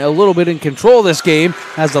lead and a little bit in control of this game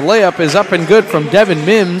as the layup is up and good from Devin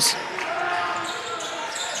Mims.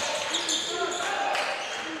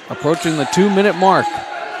 Approaching the 2-minute mark.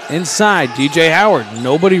 Inside, DJ Howard.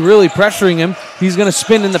 Nobody really pressuring him. He's going to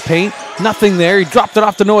spin in the paint. Nothing there. He dropped it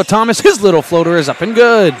off to Noah Thomas. His little floater is up and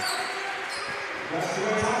good.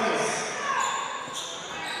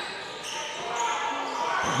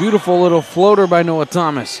 Beautiful little floater by Noah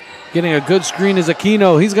Thomas. Getting a good screen is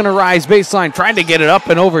Aquino. He's going to rise baseline, trying to get it up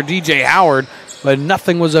and over DJ Howard, but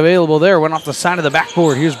nothing was available there. Went off the side of the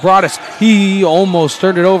backboard. Here's Broadus. He almost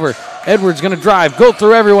turned it over. Edwards going to drive, go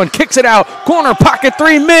through everyone, kicks it out. Corner pocket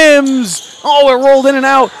three, Mims. Oh, it rolled in and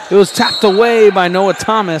out. It was tapped away by Noah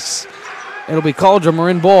Thomas. It'll be College of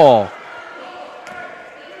Marin ball.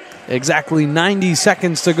 Exactly 90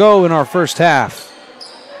 seconds to go in our first half.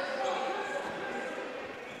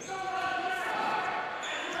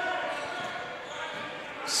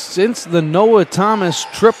 Since the Noah Thomas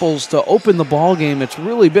triples to open the ball game, it's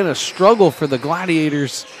really been a struggle for the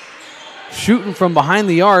Gladiators shooting from behind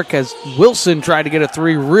the arc as Wilson tried to get a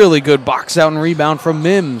three. Really good box out and rebound from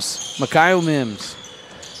Mims, Mikael Mims.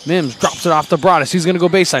 Mims drops it off to Broadus. He's going to go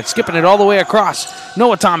baseline, skipping it all the way across.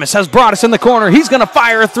 Noah Thomas has Broadus in the corner. He's going to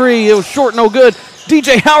fire a three. It was short, no good.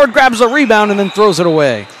 DJ Howard grabs a rebound and then throws it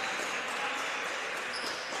away.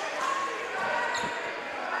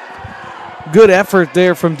 Good effort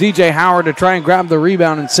there from DJ Howard to try and grab the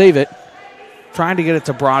rebound and save it. Trying to get it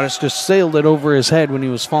to Broadus, just sailed it over his head when he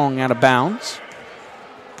was falling out of bounds.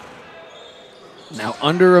 Now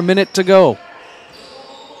under a minute to go.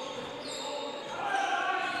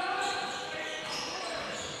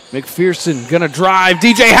 McPherson gonna drive.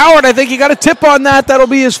 DJ Howard, I think he got a tip on that. That'll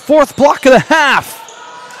be his fourth block of the half.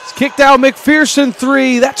 It's kicked out. McPherson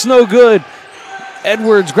three. That's no good.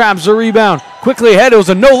 Edwards grabs the rebound. Quickly ahead. It was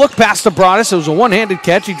a no-look pass to Broadus. It was a one-handed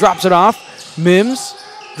catch. He drops it off. Mims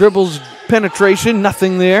dribbles penetration.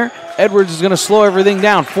 Nothing there. Edwards is going to slow everything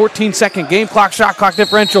down. 14-second game clock, shot clock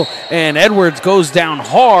differential. And Edwards goes down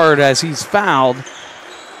hard as he's fouled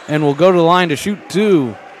and will go to the line to shoot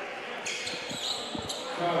two.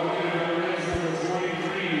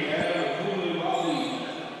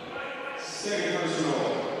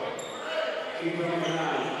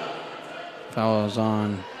 Foul is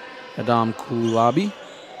on Adam Kululabi.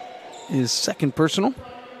 His second personal.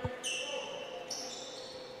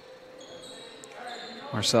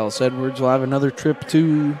 Marcellus Edwards will have another trip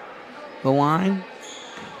to the line.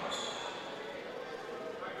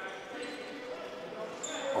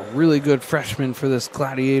 A really good freshman for this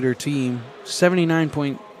Gladiator team.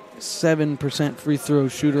 79.7% free throw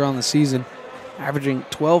shooter on the season. Averaging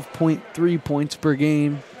 12.3 points per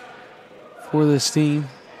game for this team.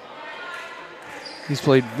 He's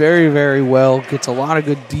played very, very well. Gets a lot of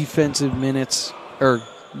good defensive minutes, or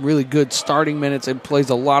really good starting minutes, and plays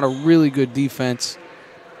a lot of really good defense.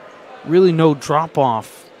 Really no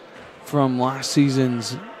drop-off from last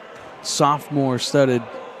season's sophomore-studded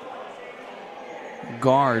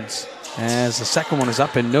guards, as the second one is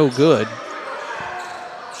up and no good.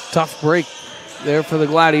 Tough break there for the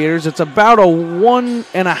Gladiators. It's about a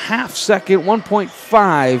 1.5 second,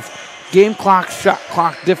 1.5 game clock, shot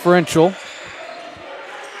clock differential.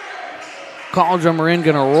 College of Marin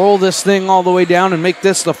going to roll this thing all the way down and make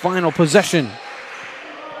this the final possession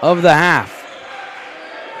of the half.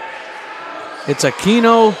 It's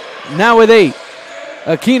Aquino now with 8.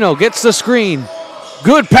 Aquino gets the screen.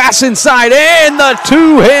 Good pass inside and the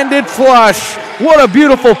two-handed flush. What a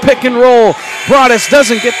beautiful pick and roll. Broadus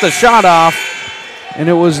doesn't get the shot off, and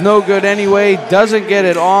it was no good anyway. Doesn't get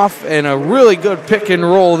it off, and a really good pick and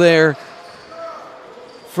roll there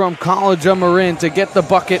from College of Marin to get the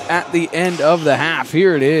bucket at the end of the half.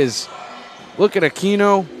 Here it is. Look at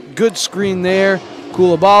Aquino. Good screen there.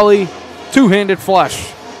 Koulibaly, two-handed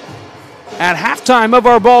flush. At halftime of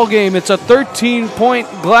our ball game, it's a 13-point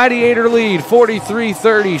Gladiator lead,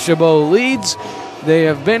 43-30. Chabot leads. They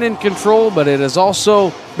have been in control, but it has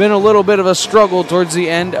also been a little bit of a struggle towards the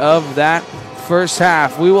end of that first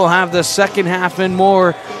half. We will have the second half and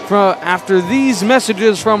more after these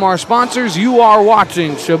messages from our sponsors. You are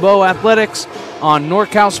watching Chabot Athletics on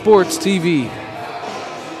NorCal Sports TV.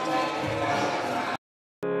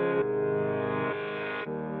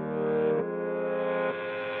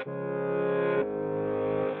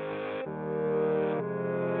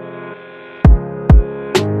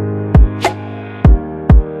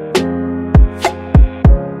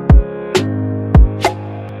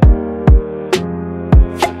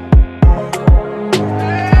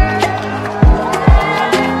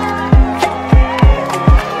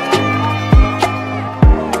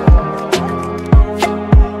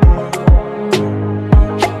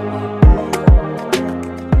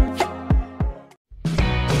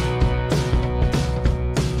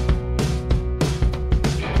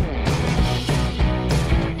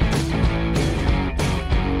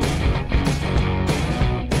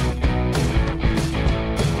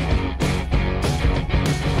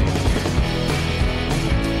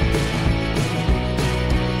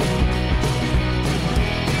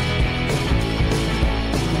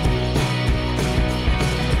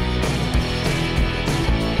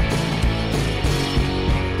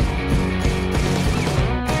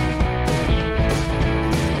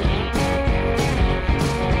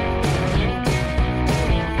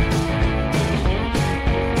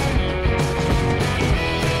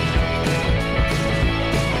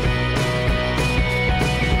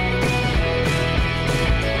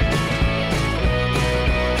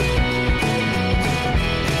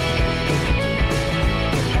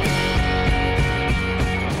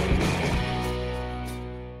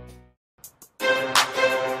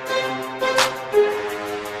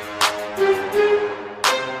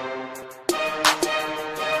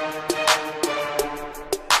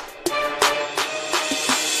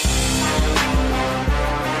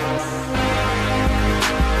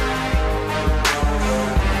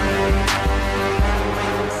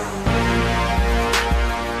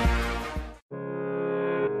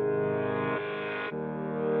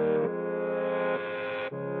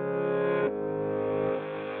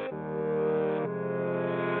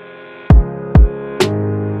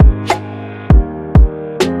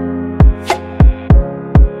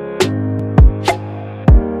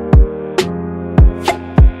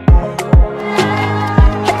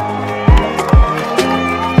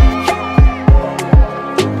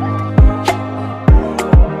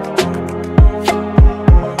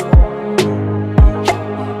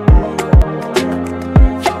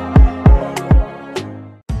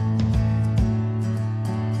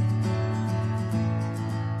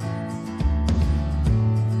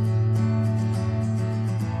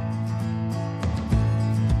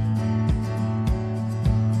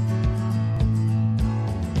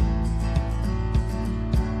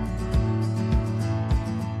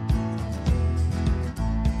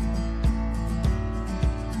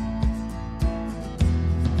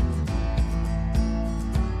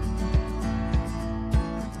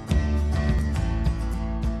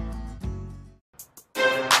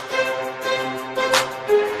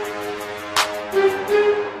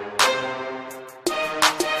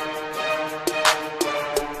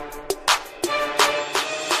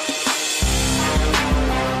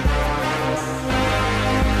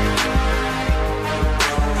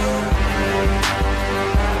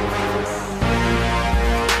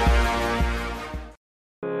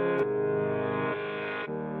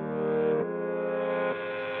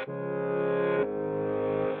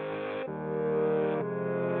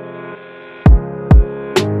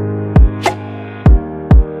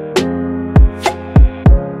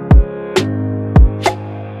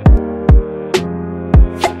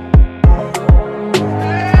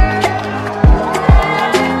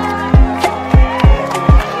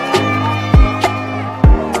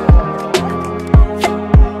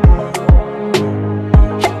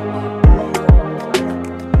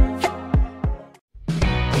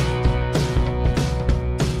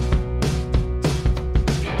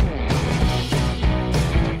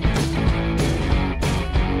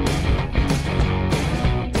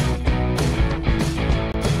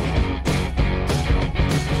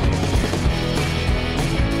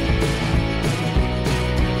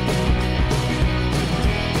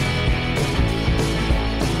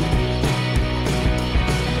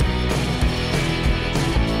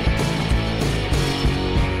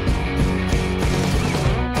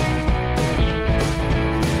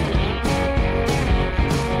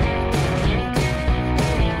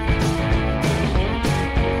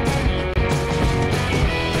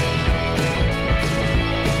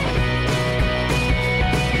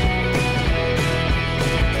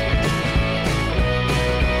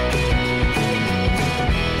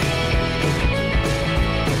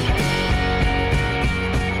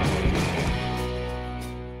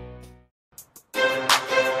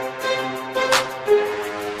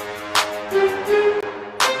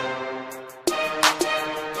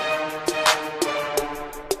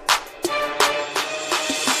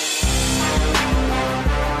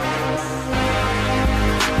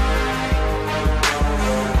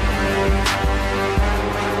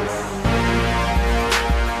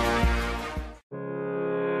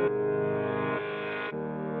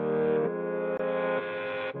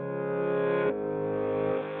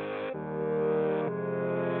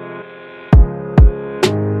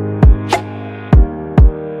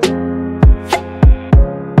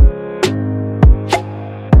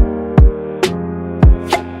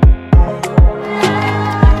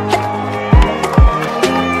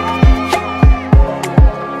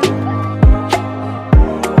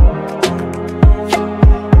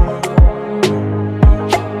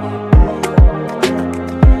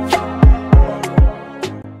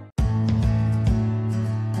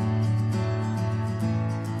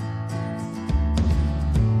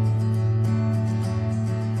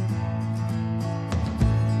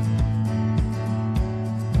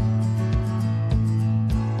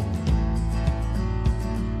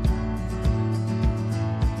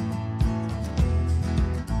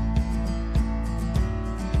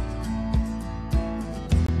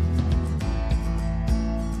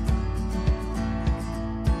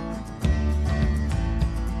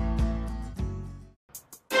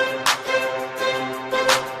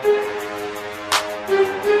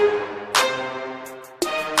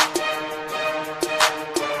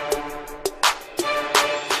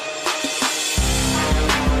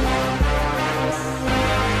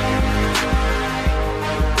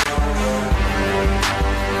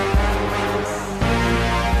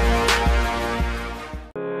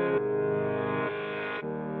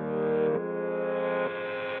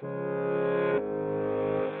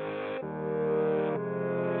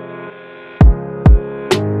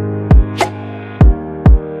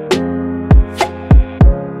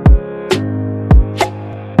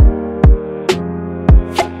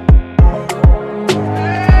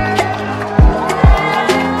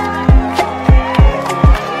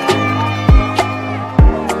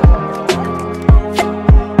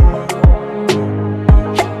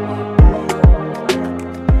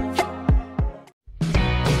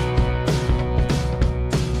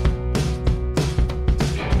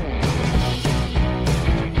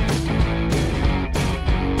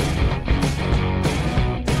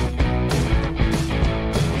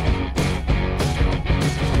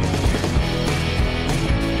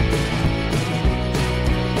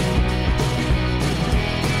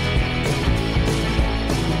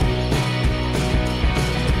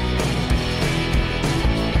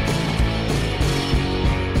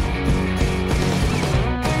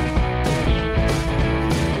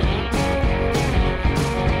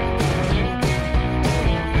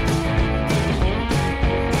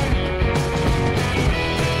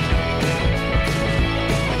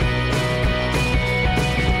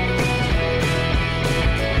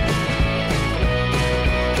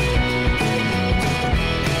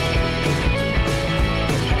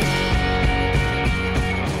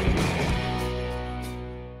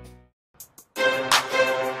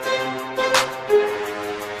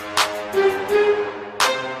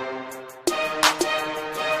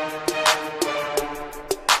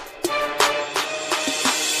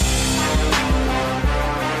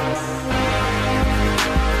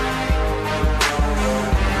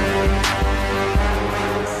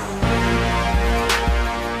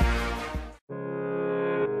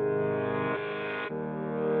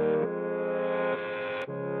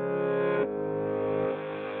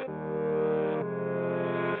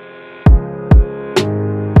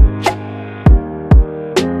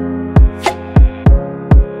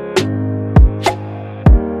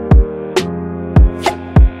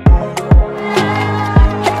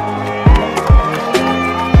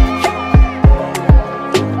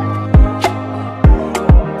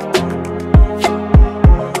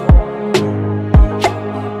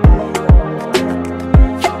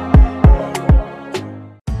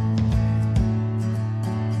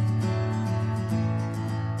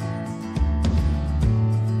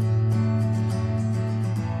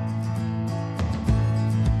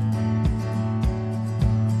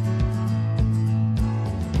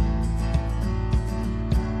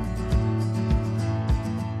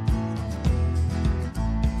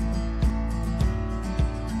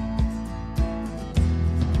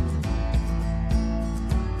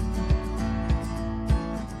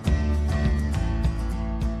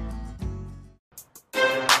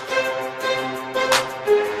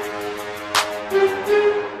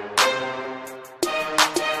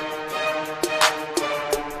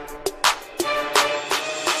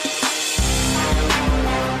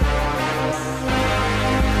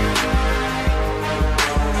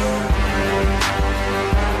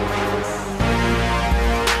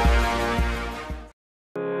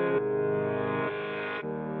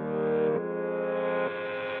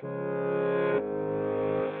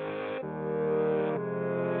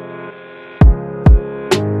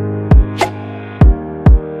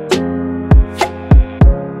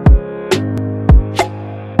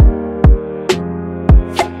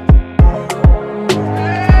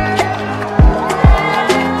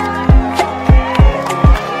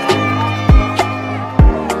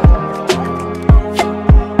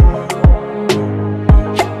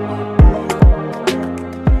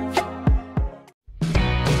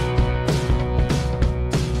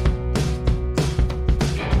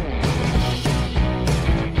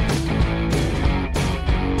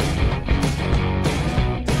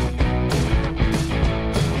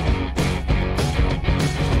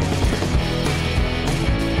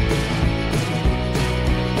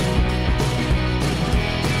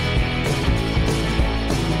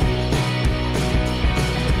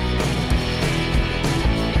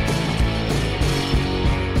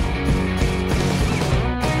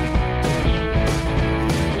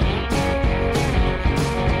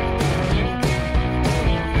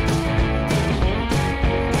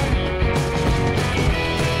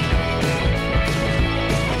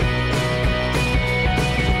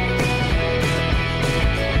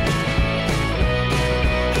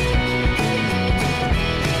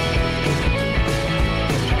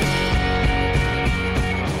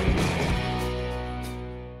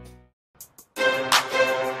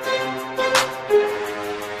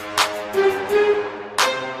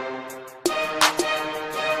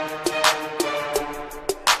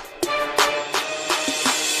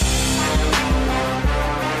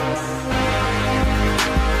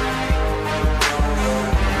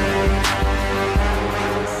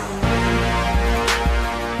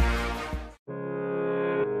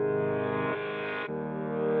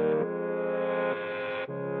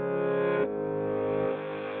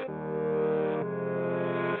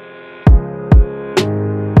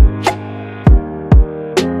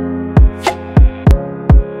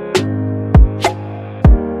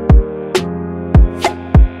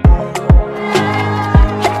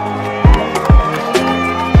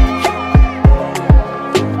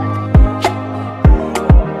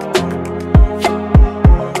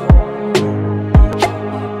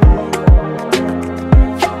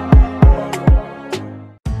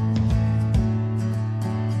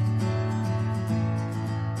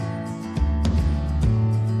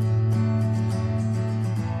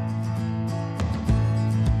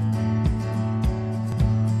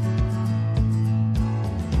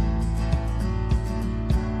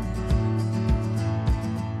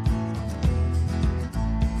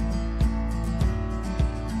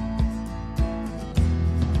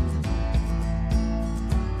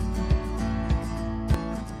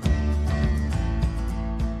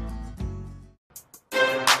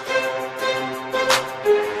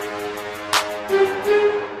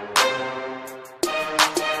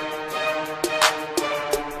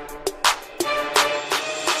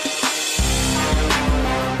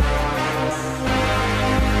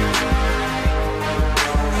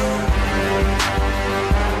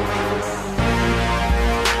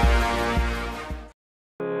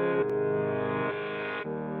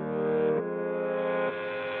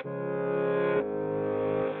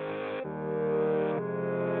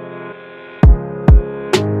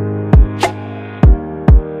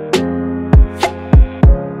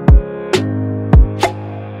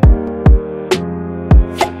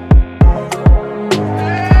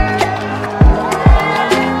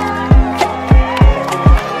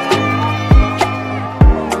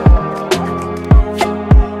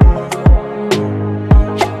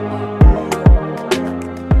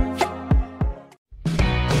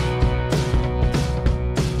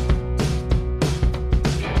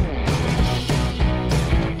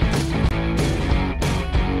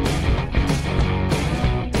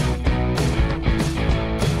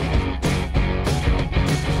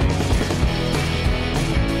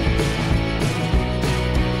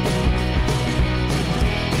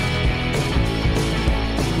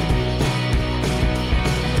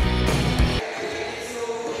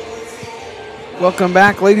 Welcome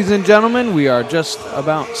back, ladies and gentlemen. We are just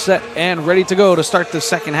about set and ready to go to start the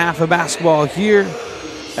second half of basketball here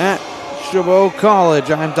at Chabot College.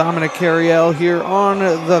 I'm Dominic Carriel here on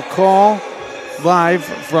the call, live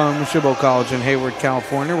from Chabot College in Hayward,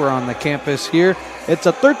 California. We're on the campus here. It's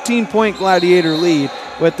a 13-point Gladiator lead,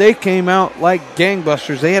 but they came out like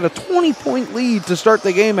gangbusters. They had a 20-point lead to start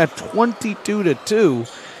the game at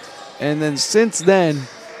 22-2, and then since then,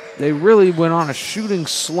 they really went on a shooting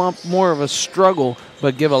slump, more of a struggle,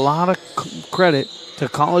 but give a lot of credit to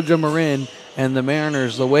College of Marin and the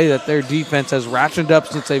Mariners, the way that their defense has ratcheted up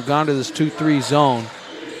since they've gone to this 2-3 zone.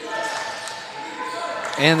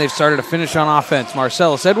 And they've started to finish on offense.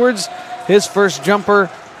 Marcellus Edwards, his first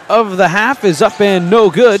jumper of the half is up and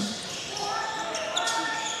no good.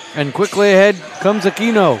 And quickly ahead comes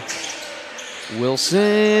Aquino.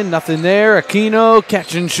 Wilson, nothing there. Aquino,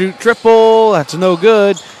 catch and shoot triple. That's no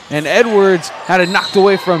good. And Edwards had it knocked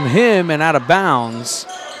away from him and out of bounds.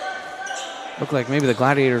 Looked like maybe the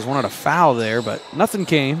Gladiators wanted a foul there, but nothing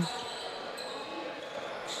came.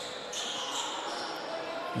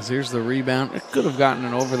 As here's the rebound. It could have gotten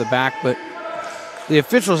it over the back, but the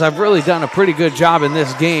officials have really done a pretty good job in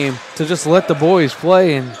this game to just let the boys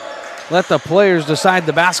play and let the players decide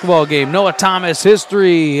the basketball game. Noah Thomas, his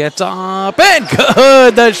three. It's up and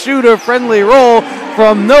good. The shooter friendly roll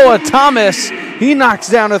from Noah Thomas. He knocks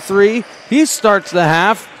down a three. He starts the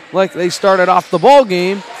half like they started off the ball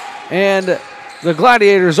game. And the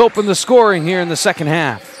Gladiators open the scoring here in the second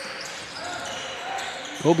half.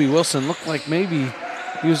 Kobe Wilson looked like maybe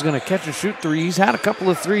he was going to catch and shoot three. He's had a couple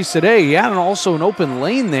of threes today. He had also an open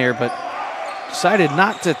lane there, but decided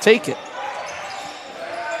not to take it.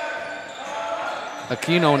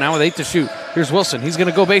 Aquino now with 8 to shoot. Here's Wilson. He's going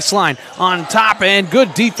to go baseline on top, and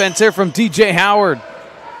good defense there from DJ Howard.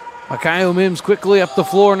 Makayo Mims quickly up the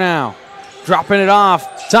floor now. Dropping it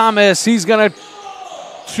off. Thomas, he's going to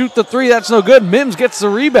shoot the three. That's no good. Mims gets the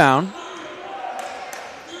rebound.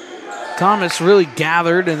 Thomas really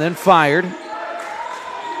gathered and then fired.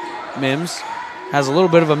 Mims has a little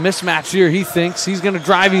bit of a mismatch here, he thinks. He's going to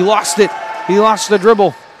drive. He lost it. He lost the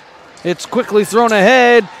dribble. It's quickly thrown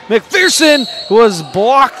ahead. McPherson was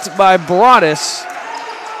blocked by Broadus.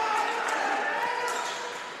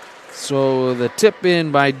 So the tip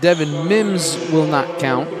in by Devin Mims will not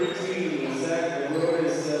count.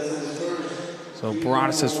 So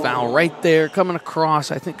Broadus' foul right there coming across.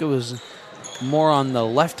 I think it was more on the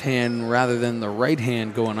left hand rather than the right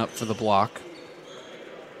hand going up for the block.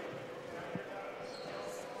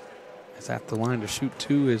 Is at the line to shoot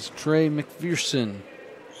two is Trey McPherson.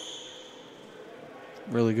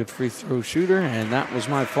 Really good free throw shooter, and that was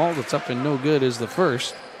my fault. It's up and no good is the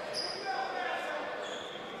first.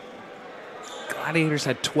 Gladiators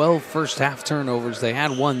had 12 first half turnovers. They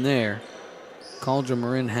had one there. College of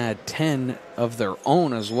Marin had 10 of their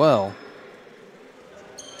own as well.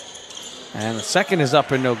 And the second is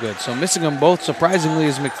up and no good. So missing them both, surprisingly,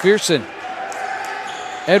 is McPherson.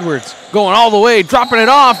 Edwards going all the way, dropping it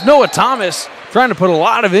off. Noah Thomas trying to put a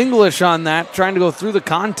lot of English on that, trying to go through the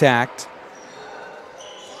contact.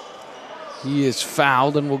 He is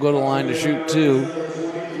fouled and will go to the line to shoot two.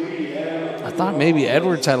 I thought maybe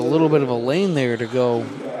Edwards had a little bit of a lane there to go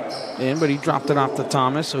in, but he dropped it off to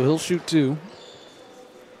Thomas, so he'll shoot two.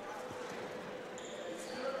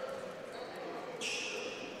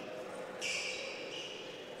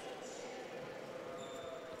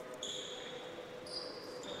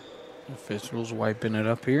 Officials wiping it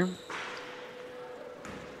up here.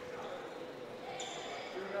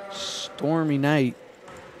 Stormy night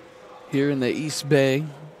here in the East Bay.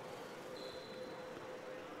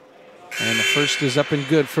 And the first is up and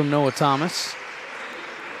good from Noah Thomas.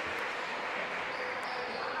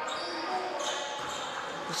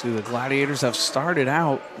 See, the Gladiators have started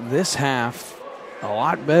out this half a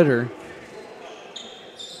lot better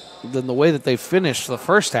than the way that they finished the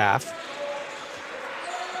first half.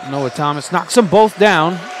 Noah Thomas knocks them both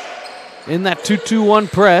down in that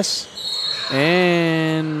 2-2-1 press.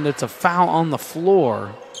 And it's a foul on the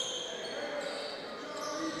floor.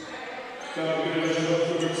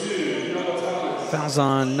 Fouls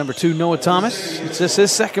on number 2, Noah Thomas. It's just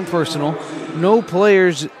his second personal. No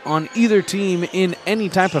players on either team in any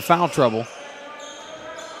type of foul trouble.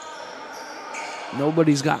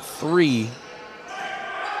 Nobody's got 3.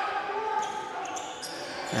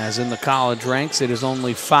 As in the college ranks, it is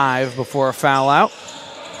only 5 before a foul out.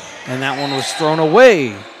 And that one was thrown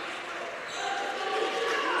away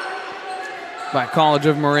by College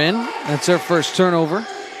of Marin. That's their first turnover.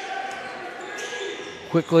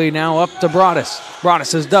 Quickly now up to Broadus.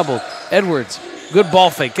 Broadus has doubled. Edwards Good ball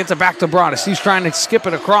fake. Gets it back to Broadus. He's trying to skip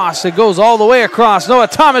it across. It goes all the way across. Noah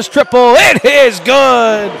Thomas triple. It is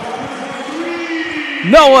good.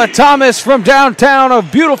 Noah Thomas from downtown. A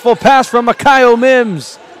beautiful pass from Makayo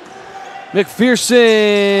Mims.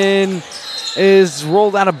 McPherson is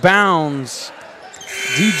rolled out of bounds.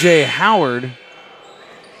 DJ Howard. It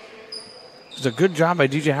was a good job by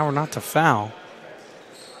DJ Howard not to foul.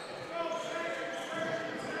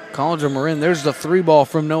 College of Marin, there's the 3-ball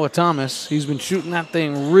from Noah Thomas. He's been shooting that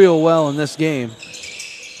thing real well in this game.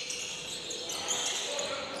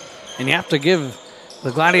 And you have to give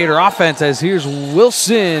the Gladiator offense, as here's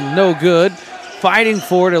Wilson, no good. Fighting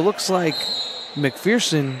for it, it looks like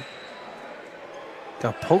McPherson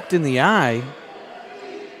got poked in the eye.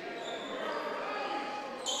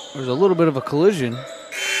 There's a little bit of a collision.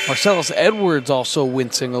 Marcellus Edwards also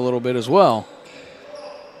wincing a little bit as well.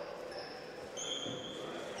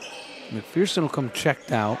 McPherson will come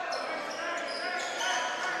checked out.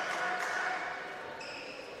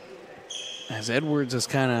 As Edwards is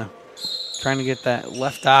kind of trying to get that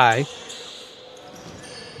left eye.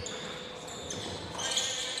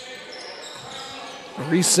 A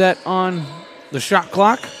reset on the shot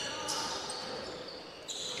clock.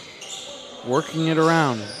 Working it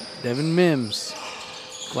around. Devin Mims.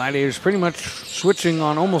 Gladiators pretty much switching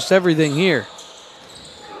on almost everything here.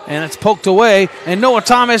 And it's poked away, and Noah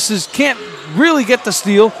Thomas can't really get the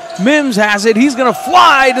steal. Mims has it. He's going to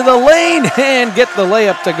fly to the lane and get the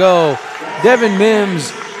layup to go. Devin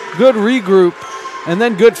Mims, good regroup, and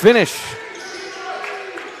then good finish.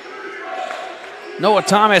 Noah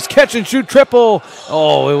Thomas, catch and shoot triple.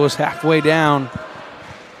 Oh, it was halfway down.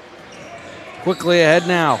 Quickly ahead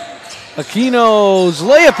now. Aquino's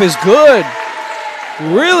layup is good.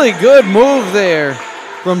 Really good move there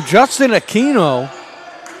from Justin Aquino.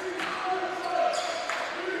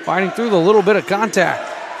 Fighting through the little bit of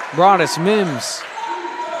contact. Broadus, Mims.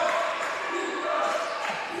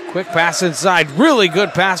 Quick pass inside. Really good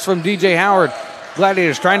pass from DJ Howard.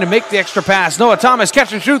 Gladiators trying to make the extra pass. Noah Thomas,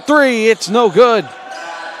 catch and shoot 3. It's no good.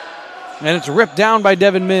 And it's ripped down by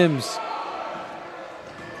Devin Mims.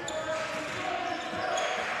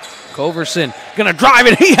 Coverson gonna drive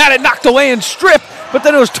it. He had it knocked away and stripped, but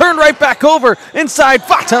then it was turned right back over. Inside,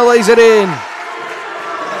 Fata lays it in.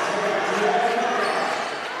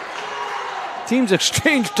 Teams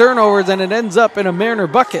exchange turnovers, and it ends up in a Mariner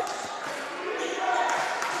bucket.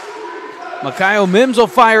 Makayo Mims will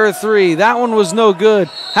fire a 3. That one was no good.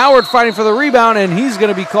 Howard fighting for the rebound, and he's going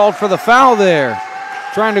to be called for the foul there.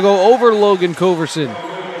 Trying to go over Logan Coverson.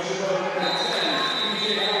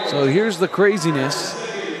 So here's the craziness.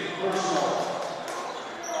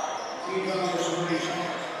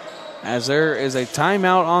 As there is a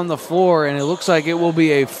timeout on the floor, and it looks like it will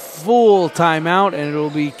be a full timeout, and it will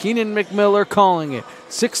be Keenan McMiller calling it.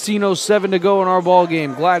 16:07 to go in our ball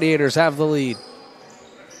game. Gladiators have the lead.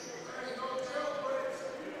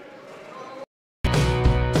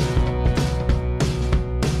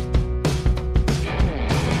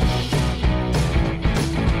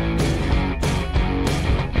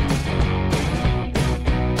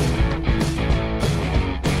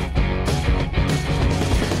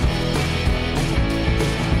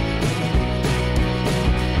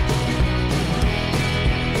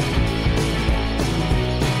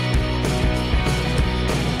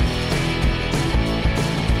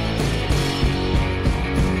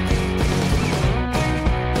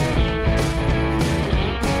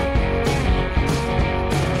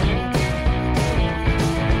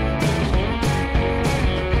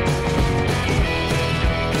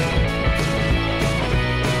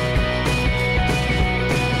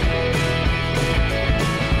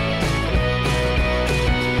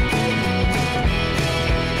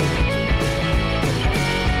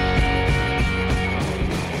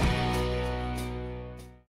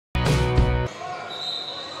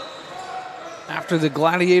 After the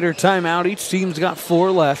Gladiator timeout, each team's got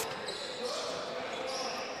 4 left.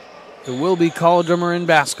 It will be College of Marin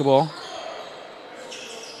basketball.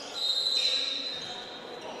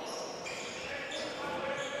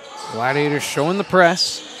 Gladiators showing the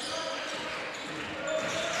press.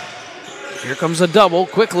 Here comes a double,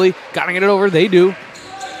 quickly, gotta get it over, they do.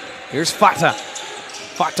 Here's Fata.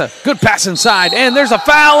 Fata, good pass inside, and there's a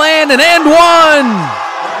foul and an and one!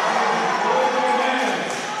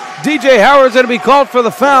 DJ Howard's going to be called for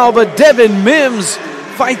the foul, but Devin Mims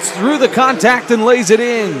fights through the contact and lays it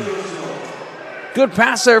in. Good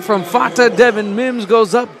pass there from Fata. Devin Mims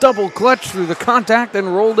goes up, double clutch through the contact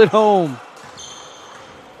and rolled it home.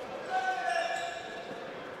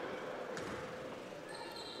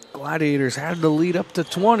 Gladiators had the lead up to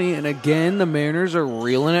 20, and again, the Mariners are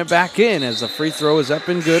reeling it back in as the free throw is up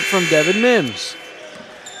and good from Devin Mims.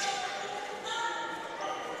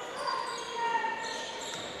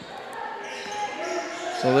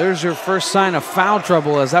 So there's your first sign of foul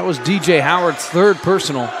trouble, as that was DJ Howard's third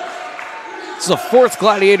personal. It's the fourth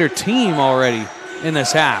Gladiator team already in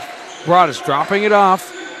this half. Broadus dropping it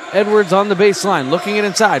off. Edwards on the baseline, looking it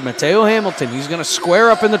inside. Mateo Hamilton, he's going to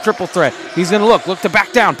square up in the triple threat. He's going to look to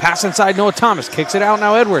back down. Pass inside Noah Thomas, kicks it out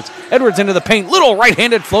now Edwards. Edwards into the paint. Little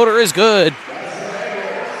right-handed floater is good.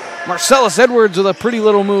 Marcellus Edwards with a pretty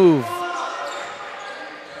little move.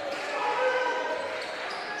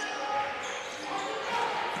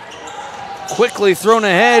 Quickly thrown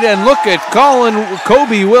ahead, and look at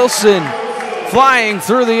Kobe Wilson flying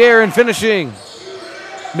through the air and finishing.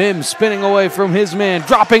 Mims spinning away from his man,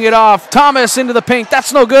 dropping it off. Thomas into the paint.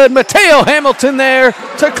 That's no good. Mateo Hamilton there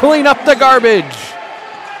to clean up the garbage.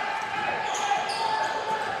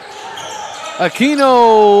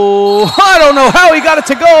 Aquino, I don't know how he got it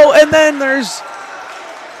to go, and then there's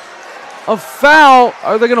a foul.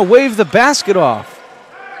 Are they going to wave the basket off?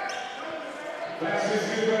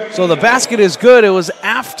 So the basket is good. It was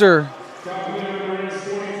after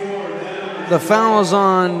the foul is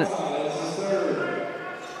on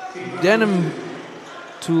Denim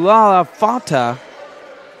Tulala Fata.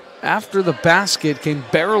 After the basket came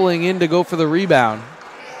barreling in to go for the rebound.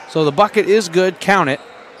 So the bucket is good. Count it.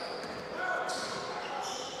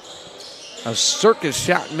 A circus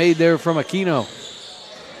shot made there from Aquino.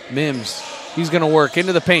 Mims, he's going to work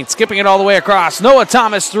into the paint, skipping it all the way across. Noah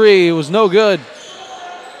Thomas three. It was no good.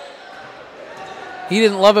 He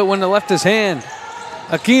didn't love it when it left his hand.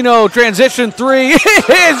 Aquino, transition three. It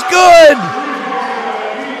is good.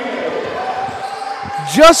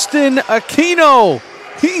 Justin Aquino,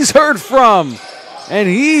 he's heard from, and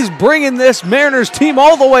he's bringing this Mariners team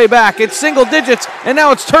all the way back. It's single digits, and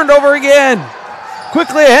now it's turned over again.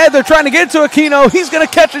 Quickly ahead, they're trying to get to Aquino. He's going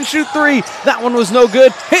to catch and shoot three. That one was no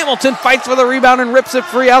good. Hamilton fights for the rebound and rips it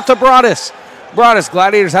free out to Broadus. Broadus,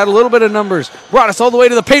 Gladiators had a little bit of numbers. Broadus all the way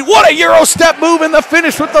to the paint. What a Euro step move in the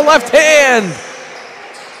finish with the left hand.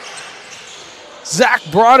 Zach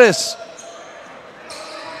Broadus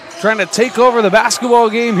trying to take over the basketball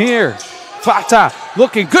game here. Fata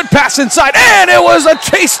looking, good pass inside, and it was a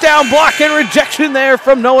chase down block and rejection there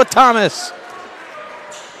from Noah Thomas.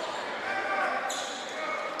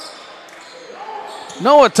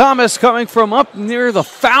 Noah Thomas coming from up near the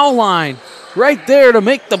foul line, right there to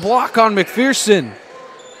make the block on McPherson.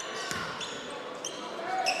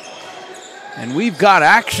 And we've got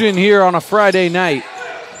action here on a Friday night.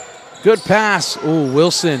 Good pass. Oh,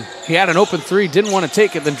 Wilson. He had an open three, didn't want to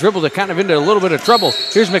take it, then dribbled it kind of into a little bit of trouble.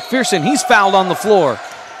 Here's McPherson. He's fouled on the floor.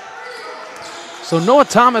 So Noah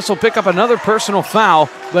Thomas will pick up another personal foul,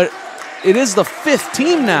 but it is the fifth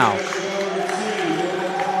team now.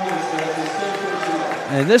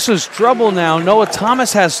 And this is trouble now. Noah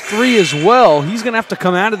Thomas has three as well. He's going to have to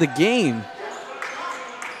come out of the game.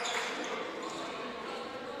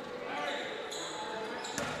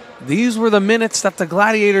 These were the minutes that the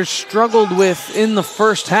Gladiators struggled with in the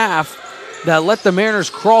first half that let the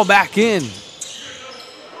Mariners crawl back in.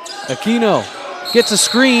 Aquino gets a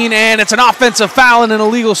screen, and it's an offensive foul and an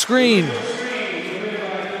illegal screen.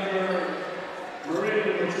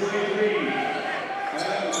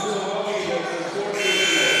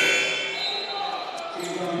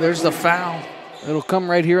 There's the foul. It'll come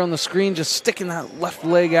right here on the screen, just sticking that left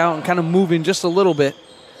leg out and kind of moving just a little bit.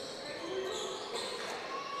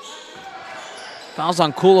 Fouls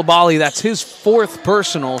on Coulibaly. That's his fourth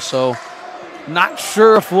personal, so not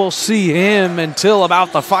sure if we'll see him until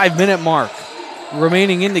about the 5-minute mark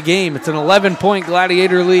remaining in the game. It's an 11-point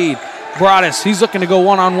Gladiator lead. Broadus, he's looking to go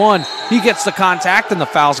one-on-one. He gets the contact, and the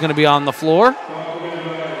foul's going to be on the floor.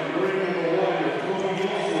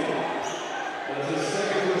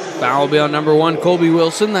 Foul will be on number 1, Kobe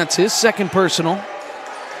Wilson. That's his second personal.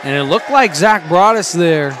 And it looked like Zach Broadus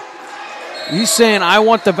there. He's saying, I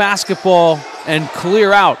want the basketball and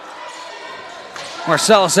clear out.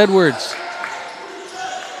 Marcellus Edwards.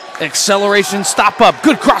 Acceleration, stop up.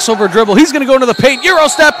 Good crossover dribble. He's going to go into the paint. Euro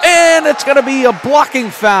step, and it's going to be a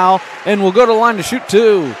blocking foul, and we'll go to the line to shoot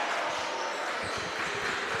two.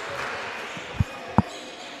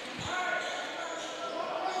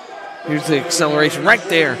 Here's the acceleration right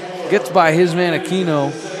there. Gets by his man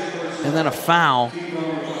Aquino, and then a foul.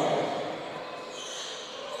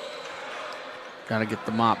 Got to get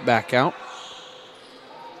the mop back out.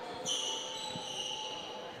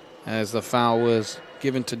 As the foul was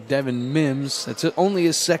given to Devin Mims. That's only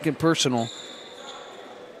his second personal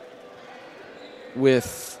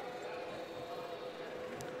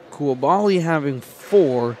Koulibaly having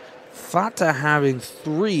 4, Fata having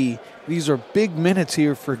 3. These are big minutes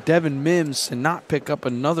here for Devin Mims to not pick up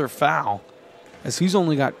another foul, as he's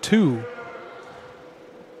only got 2.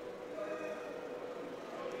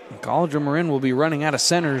 College of Marin will be running out of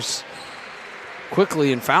centers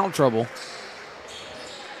quickly in foul trouble.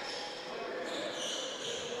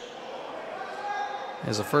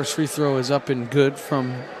 As the first free throw is up and good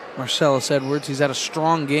from Marcellus Edwards. He's had a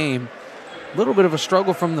strong game. A little bit of a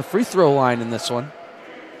struggle from the free throw line in this one.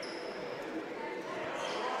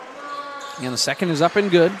 And the second is up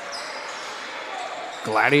and good.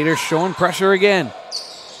 Gladiators showing pressure again.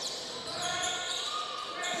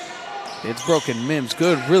 It's broken. Mims,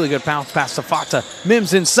 good, really good bounce pass to Fata.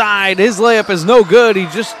 Mims inside. His layup is no good. He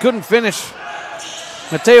just couldn't finish.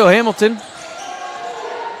 Mateo Hamilton. A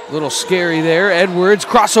little scary there. Edwards,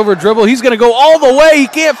 crossover dribble. He's going to go all the way. He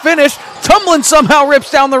can't finish. Tumlin somehow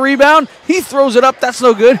rips down the rebound. He throws it up. That's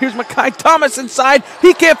no good. Here's Makai Thomas inside.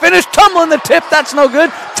 He can't finish. Tumlin the tip. That's no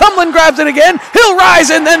good. Tumlin grabs it again. He'll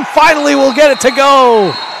rise and then finally will get it to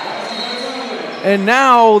go. And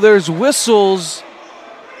now there's whistles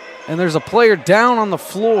and there's a player down on the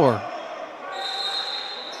floor.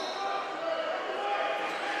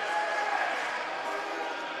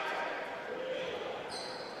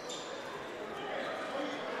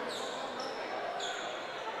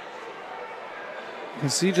 You can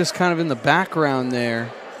see just kind of in the background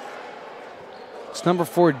there. It's number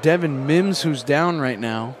 4, Devin Mims, who's down right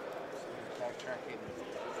now.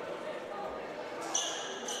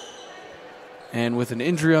 And with an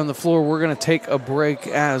injury on the floor, we're going to take a break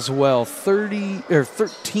as well.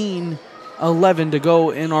 13-11 to go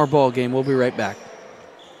in our ball game. We'll be right back.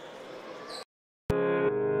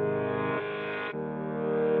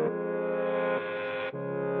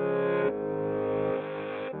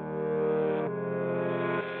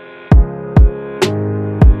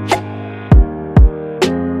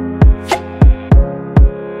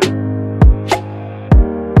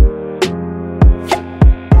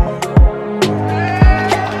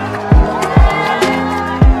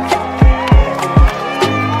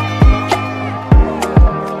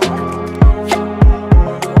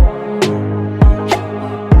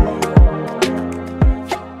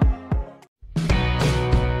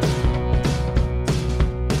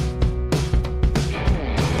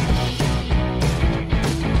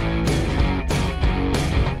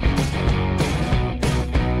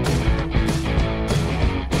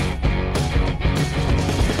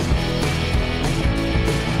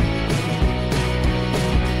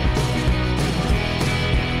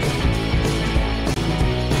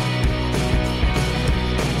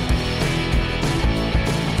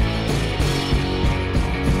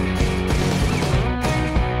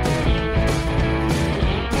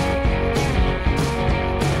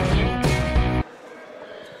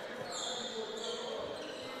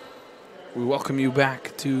 Welcome you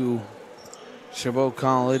back to Chabot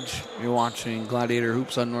College. You're watching Gladiator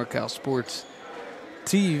Hoops on NorCal Sports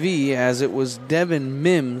TV, as it was Devin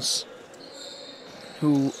Mims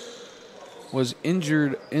who was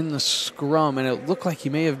injured in the scrum, and it looked like he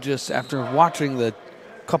may have just, after watching the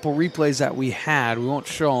couple replays that we had, we won't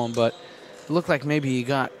show them, but it looked like maybe he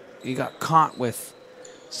got caught with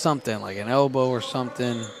something like an elbow or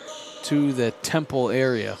something to the temple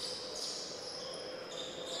area.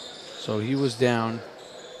 So he was down.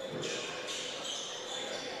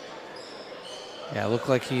 Yeah, it looked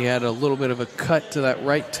like he had a little bit of a cut to that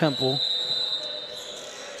right temple.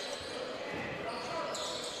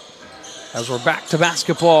 As we're back to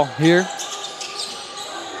basketball here.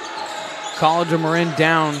 College of Marin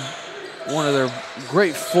down one of their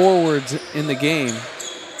great forwards in the game.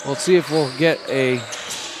 We'll see if we'll get a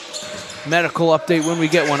medical update when we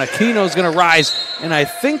get one. Aquino's going to rise, and I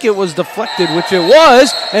think it was deflected, which it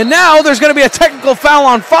was. And now there's going to be a technical foul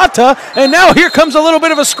on Fata, and now here comes a little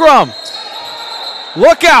bit of a scrum.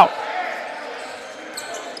 Look out.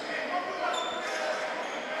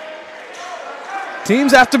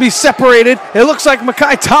 Teams have to be separated. It looks like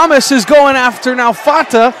Makai Thomas is going after now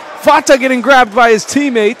Fata. Fata getting grabbed by his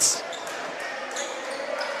teammates.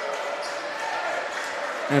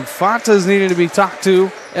 And Fata's needing to be talked to,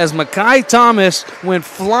 as Makai Thomas went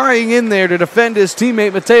flying in there to defend his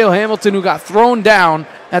teammate Mateo Hamilton, who got thrown down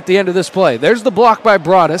at the end of this play. There's the block by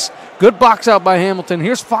Broadus. Good box out by Hamilton.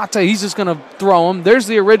 Here's Fata. He's just going to throw him. There's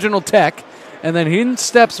the original tech. And then in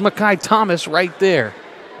steps Makai Thomas right there.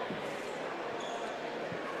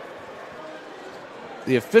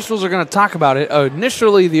 The officials are going to talk about it.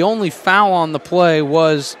 Initially, the only foul on the play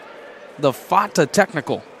was the Fata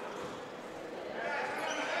technical.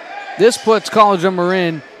 This puts College of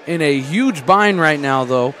Marin in a huge bind right now,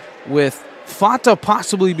 though, with Fata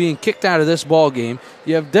possibly being kicked out of this ball game.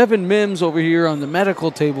 You have Devin Mims over here on the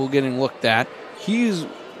medical table getting looked at. He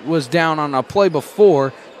was down on a play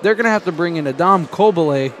before. They're going to have to bring in Adam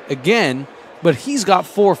Kobele again, but he's got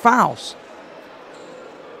 4 fouls.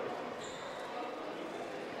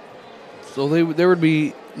 So there would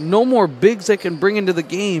be no more bigs they can bring into the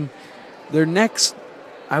game. Their next,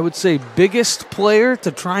 I would say, biggest player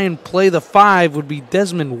to try and play the 5 would be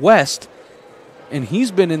Desmond West, and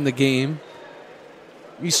he's been in the game.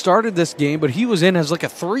 He started this game, but he was in as like a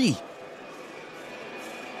 3.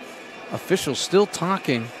 Officials still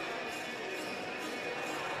talking.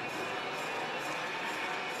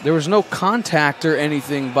 There was no contact or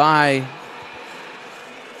anything by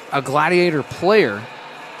a Gladiator player.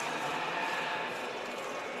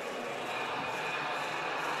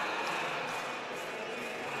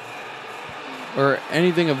 Or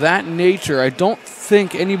anything of that nature. I don't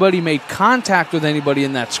think anybody made contact with anybody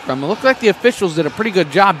in that scrum. It looked like the officials did a pretty good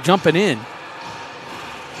job jumping in.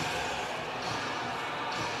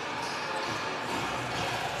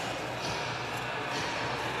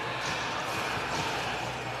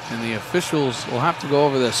 And the officials will have to go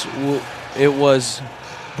over this. It was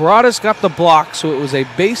Broadus got the block, so it was a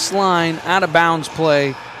baseline out-of-bounds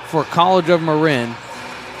play for College of Marin.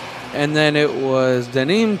 And then it was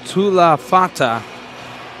Danim Tula-Fata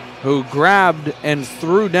who grabbed and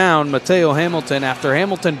threw down Mateo Hamilton after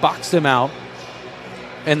Hamilton boxed him out.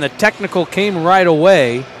 And the technical came right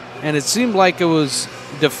away, and it seemed like it was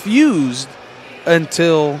diffused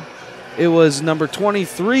until it was number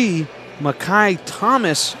 23, Makai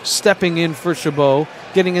Thomas, stepping in for Chabot,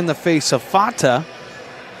 getting in the face of Fata.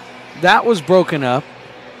 That was broken up.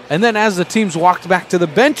 And then as the teams walked back to the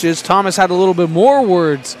benches, Thomas had a little bit more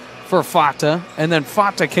words for Fata, and then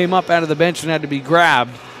Fata came up out of the bench and had to be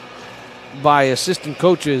grabbed by assistant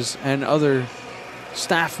coaches and other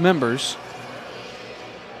staff members.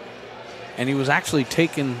 And he was actually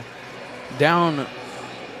taken down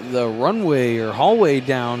the runway or hallway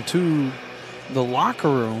down to the locker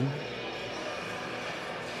room.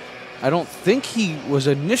 I don't think he was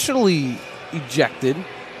initially ejected,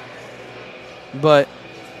 but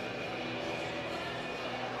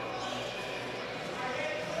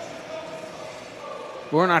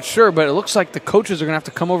we're not sure, but it looks like the coaches are going to have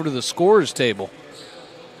to come over to the scorer's table.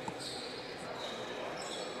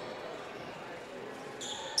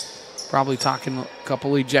 Probably talking a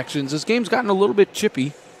couple ejections. This game's gotten a little bit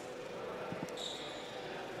chippy.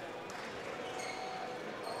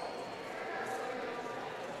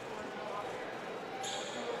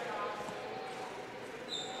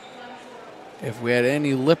 If we had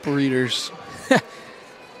any lip readers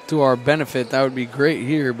to our benefit, that would be great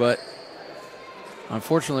here, but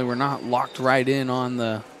unfortunately, we're not locked right in on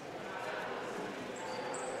the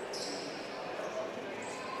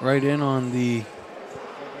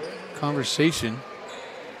conversation.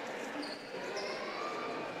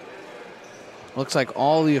 Looks like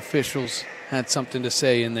all the officials had something to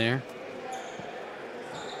say in there.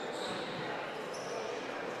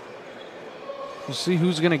 We'll see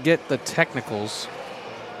who's going to get the technicals.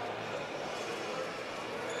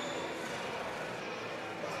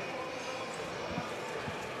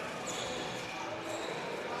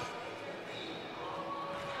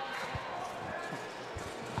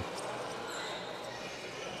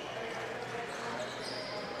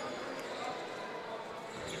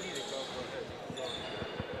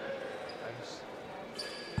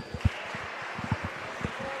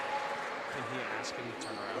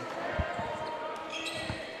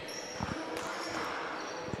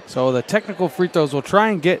 So the technical free throws, will try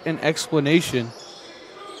and get an explanation.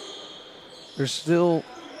 There's still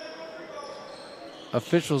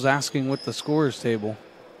officials asking with the scorer's table.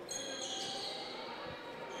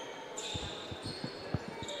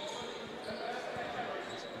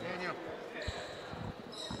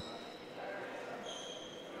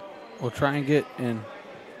 We'll try and get in.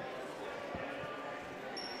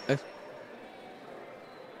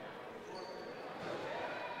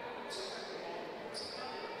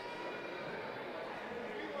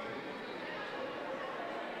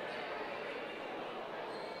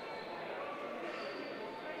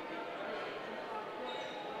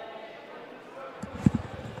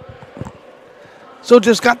 So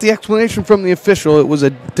just got the explanation from the official. It was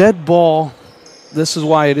a dead ball. This is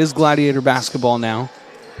why it is Gladiator basketball now.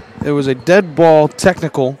 There was a dead ball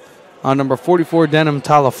technical on number 44, Denim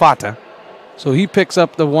Talafata. So he picks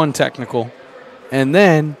up the one technical. And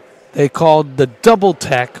then they called the double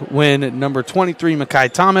tech when number 23, Makai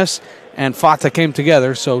Thomas, and Fata came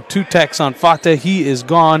together. So 2 techs on Fata. He is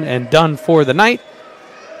gone and done for the night.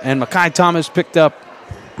 And Makai Thomas picked up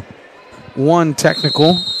 1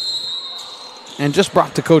 technical. and just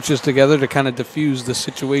brought the coaches together to kind of diffuse the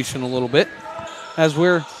situation a little bit as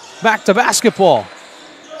we're back to basketball.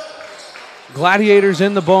 Gladiators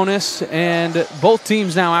in the bonus, and both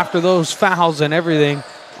teams now, after those fouls and everything,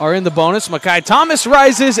 are in the bonus. Makai Thomas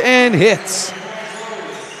rises and hits.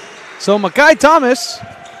 So Makai Thomas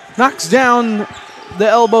knocks down the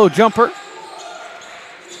elbow jumper,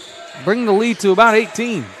 bringing the lead to about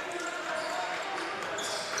 18.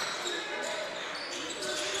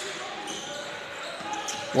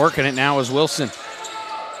 Working it now is Wilson.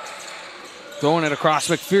 Throwing it across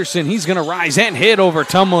McPherson. He's going to rise and hit over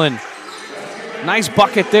Tumlin. Nice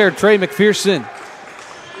bucket there, Trey McPherson.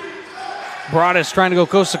 Broadus trying to go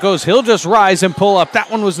coast to coast. He'll just rise and pull up. That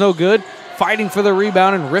one was no good. Fighting for the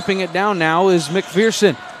rebound and ripping it down now is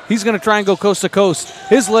McPherson. He's going to try and go coast to coast.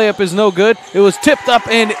 His layup is no good. It was tipped up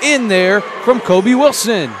and in there from Kobe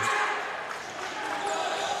Wilson.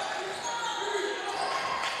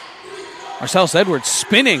 Marcellus Edwards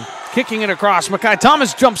spinning, kicking it across. Makai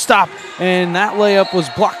Thomas jump stop, and that layup was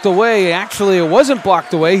blocked away. Actually, it wasn't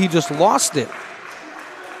blocked away. He just lost it.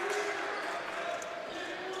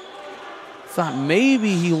 Thought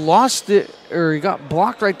maybe he lost it or he got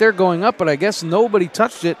blocked right there going up, but I guess nobody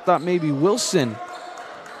touched it. Thought maybe Wilson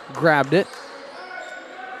grabbed it.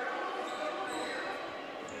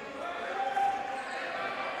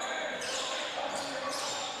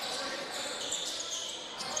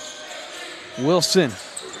 Wilson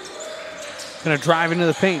going to drive into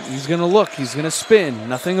the paint. He's going to look. He's going to spin.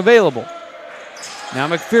 Nothing available. Now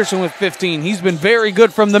McPherson with 15. He's been very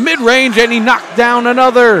good from the mid-range, and he knocked down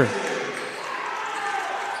another.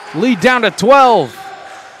 Lead down to 12.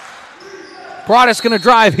 Broadus going to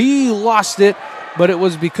drive. He lost it, but it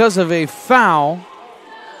was because of a foul.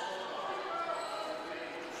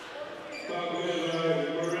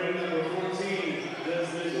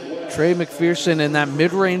 Trey McPherson and that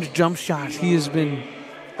mid-range jump shot. He has been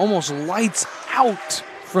almost lights out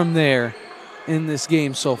from there in this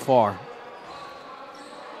game so far.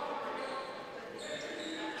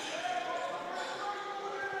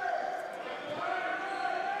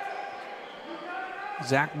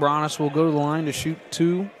 Zach Bronis will go to the line to shoot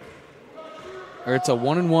two. Or it's a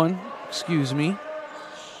 1-and-1, excuse me.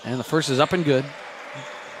 And the first is up and good.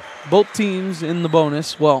 Both teams in the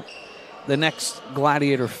bonus. Well, the next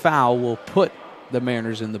Gladiator foul will put the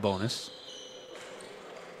Mariners in the bonus.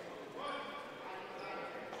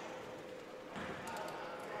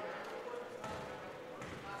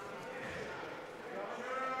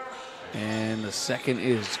 And the second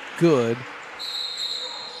is good.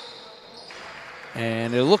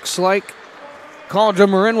 And it looks like College of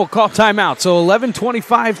Marin will call timeout. So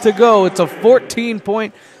 11:25 to go. It's a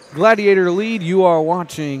 14-point Gladiator lead. You are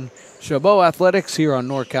watching Chabot Athletics here on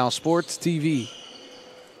NorCal Sports TV.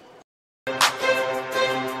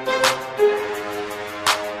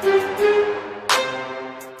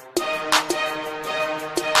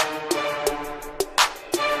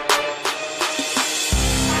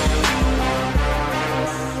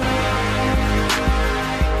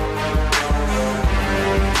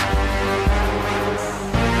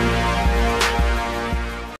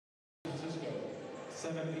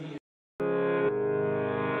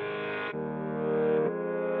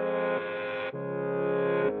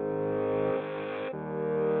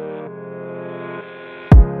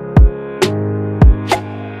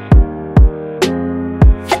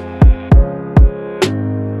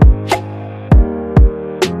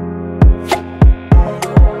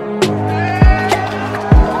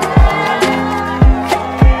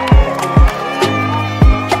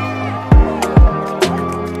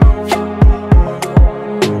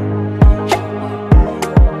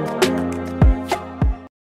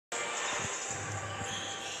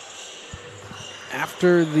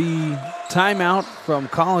 After the timeout from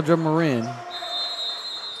College of Marin,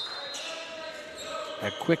 a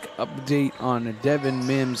quick update on Devin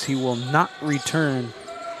Mims. He will not return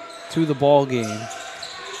to the ball game.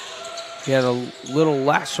 He had a little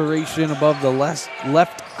laceration above the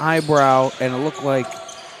left eyebrow, and it looked like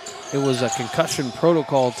it was a concussion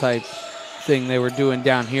protocol type thing they were doing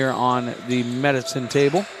down here on the medicine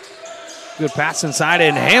table. Good pass inside,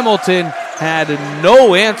 and Hamilton had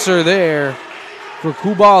no answer there for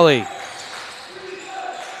Kubali.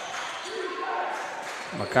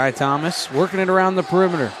 Makai Thomas working it around the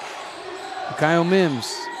perimeter. Makai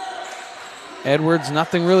Mims. Edwards,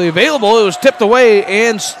 nothing really available. It was tipped away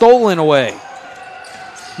and stolen away.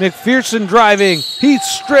 McPherson driving. He's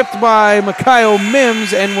stripped by Makai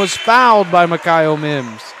Mims and was fouled by Makai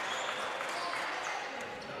Mims.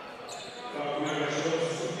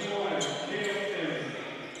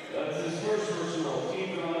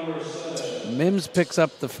 Mims picks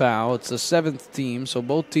up the foul. It's the 7th team, so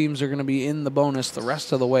both teams are going to be in the bonus the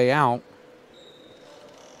rest of the way out.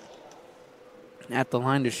 At the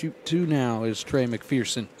line to shoot 2 now is Trey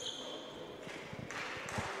McPherson.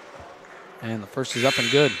 And the first is up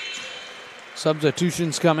and good.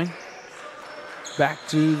 Substitutions coming. Back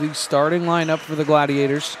to the starting lineup for the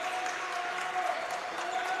Gladiators.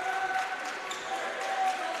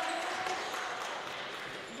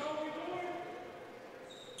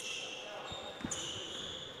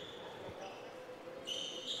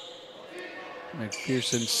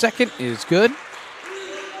 McPherson's second is good.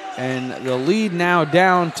 And the lead now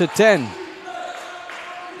down to 10.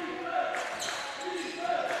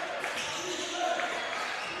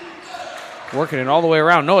 Working it all the way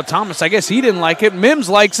around. Noah Thomas, I guess he didn't like it. Mims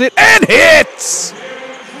likes it and hits!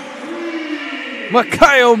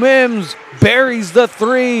 Makayo Mims buries the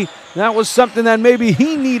 3. That was something that maybe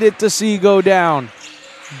he needed to see go down.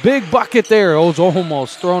 Big bucket there. It was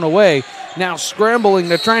almost thrown away. Now scrambling.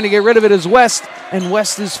 They're trying to get rid of it as West. And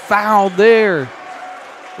West is fouled there.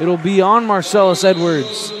 It'll be on Marcellus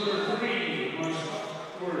Edwards.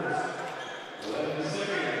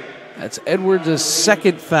 That's Edwards'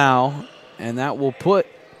 second foul. And that will put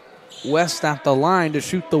West at the line to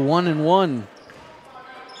shoot the 1-and-1.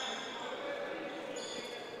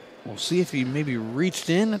 We'll see if he maybe reached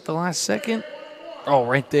in at the last second. Oh,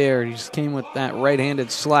 right there. He just came with that right-handed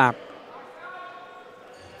slap.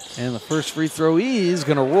 And the first free throw is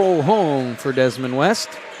going to roll home for Desmond West.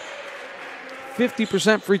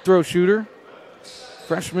 50% free throw shooter.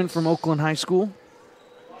 Freshman from Oakland High School.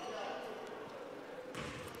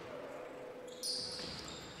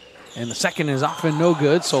 And the second is often no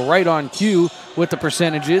good, so right on cue with the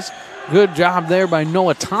percentages. Good job there by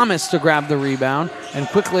Noah Thomas to grab the rebound. And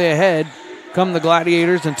quickly ahead come the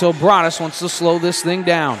Gladiators until Broadus wants to slow this thing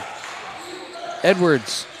down.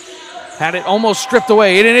 Edwards had it almost stripped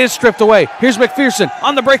away, and it is stripped away. Here's McPherson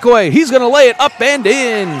on the breakaway. He's going to lay it up and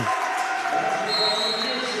in.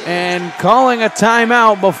 And calling a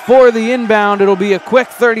timeout before the inbound. It'll be a quick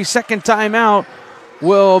 30-second timeout.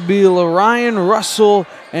 Will be Lorian Russell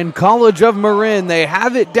and College of Marin. They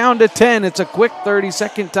have it down to 10. It's a quick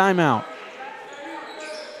 30-second timeout.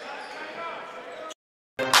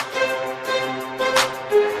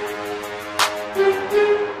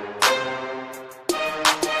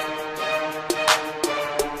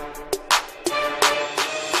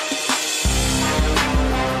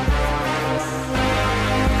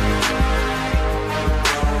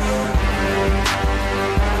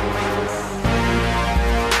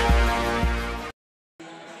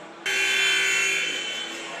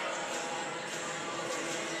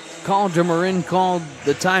 College of Marin called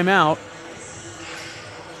the timeout.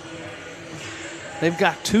 They've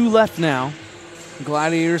got 2 left now.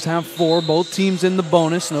 Gladiators have 4. Both teams in the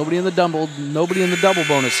bonus. Nobody in the double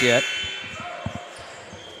bonus yet.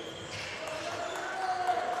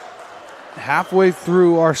 Halfway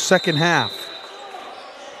through our second half.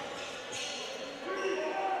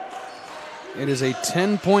 It is a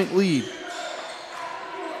 10-point lead.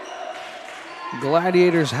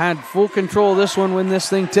 Gladiators had full control of this one when this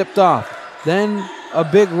thing tipped off. Then a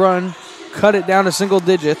big run, cut it down to single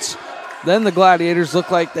digits. Then the Gladiators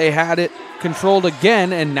looked like they had it controlled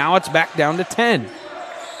again, and now it's back down to 10.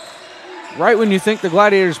 Right when you think the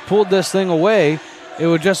Gladiators pulled this thing away, it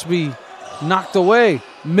would just be knocked away.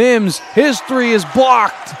 Mims, his 3 is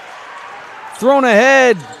blocked. Thrown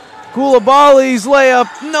ahead. Koulibaly's layup,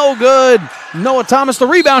 no good. Noah Thomas, the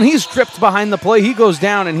rebound. He's stripped behind the play. He goes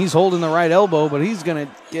down, and he's holding the right elbow, but he's going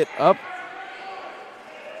to get up.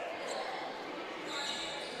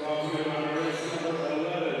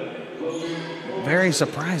 Very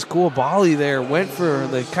surprised Koulibaly there. Went for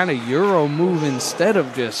the kind of Euro move instead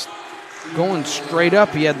of just going straight up.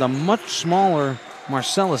 He had the much smaller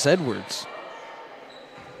Marcellus Edwards.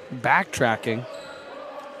 Backtracking.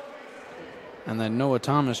 And then Noah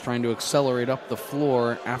Thomas trying to accelerate up the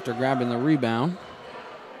floor after grabbing the rebound.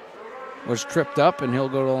 Was tripped up, and he'll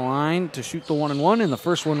go to the line to shoot the 1-and-1, and the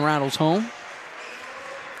first one rattles home.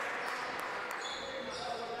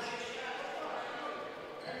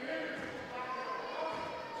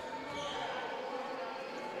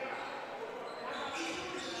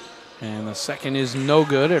 And the second is no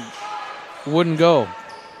good. It wouldn't go.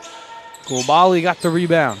 Koulibaly got the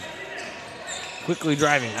rebound. Quickly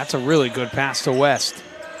driving. That's a really good pass to West.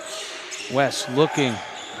 West looking,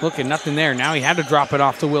 nothing there. Now he had to drop it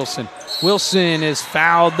off to Wilson. Wilson is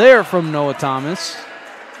fouled there from Noah Thomas.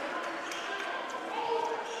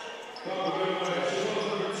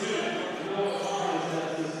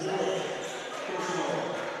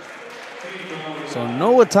 So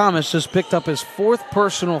Noah Thomas just picked up his 4th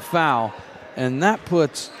personal foul. And that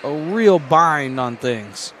puts a real bind on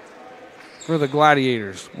things for the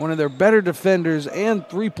Gladiators. One of their better defenders and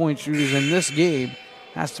three-point shooters in this game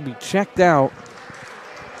has to be checked out,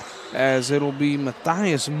 as it'll be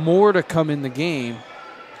Matthias Moore to come in the game.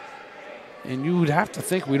 And you would have to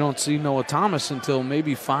think we don't see Noah Thomas until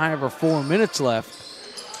maybe 5 or 4 minutes left.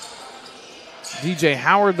 DJ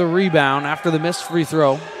Howard the rebound after the missed free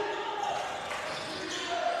throw.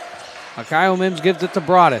 Akayo Mims gives it to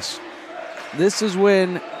Broadus. This is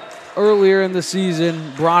when earlier in the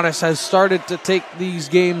season Broadus has started to take these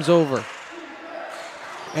games over.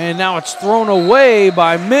 And now it's thrown away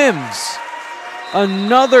by Mims.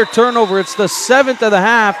 Another turnover. It's the 7th of the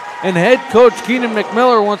half, and head coach Keenan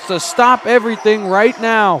McMiller wants to stop everything right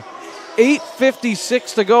now.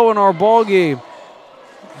 8:56 to go in our ball game.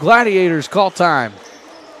 Gladiators call time.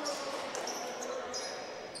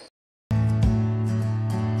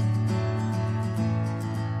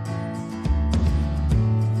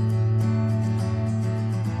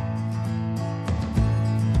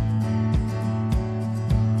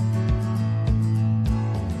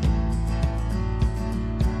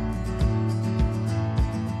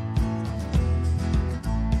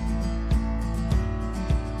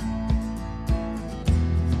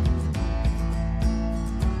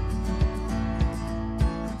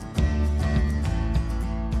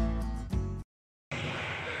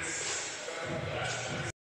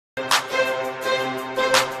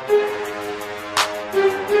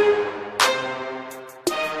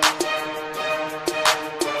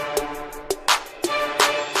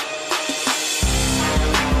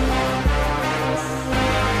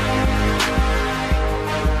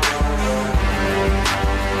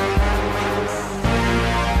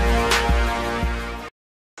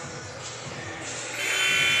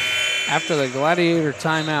 After the Gladiator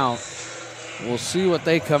timeout, we'll see what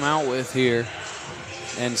they come out with here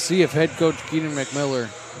and see if head coach Keenan McMiller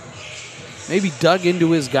maybe dug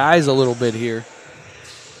into his guys a little bit here.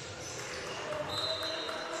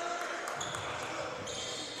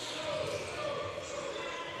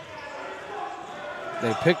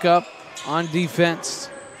 They pick up on defense,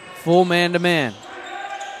 full man-to-man.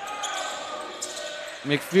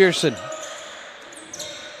 McPherson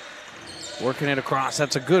working it across.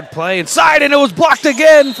 That's a good play inside, and it was blocked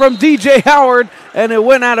again from DJ Howard, and it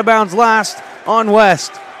went out of bounds last on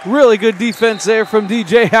West. Really good defense there from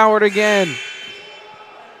DJ Howard again.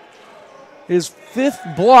 His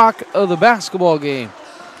 5th block of the basketball game.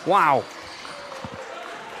 Wow.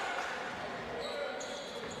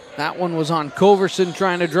 That one was on Culverson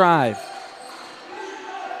trying to drive.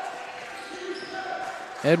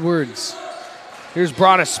 Edwards. Here's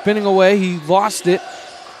Broadus spinning away. He lost it.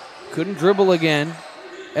 Couldn't dribble again.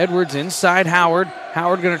 Edwards inside Howard.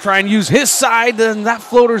 Howard going to try and use his side, and that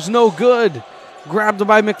floater's no good. Grabbed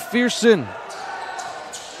by McPherson.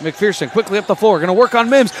 McPherson quickly up the floor. Going to work on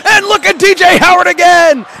Mims. And look at DJ Howard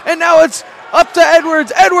again. And now it's up to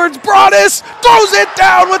Edwards. Edwards, Broadus throws it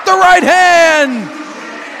down with the right hand.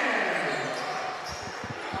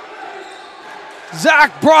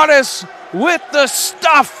 Zach Broadus with the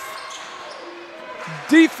stuff.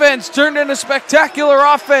 Defense turned into spectacular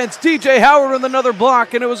offense. DJ Howard with another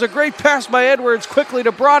block, and it was a great pass by Edwards quickly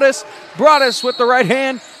to Broadus. Broadus with the right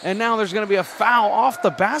hand, and now there's going to be a foul off the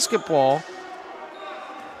basketball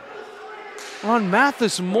on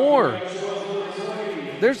Mathis Moore.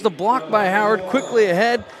 There's the block by Howard, quickly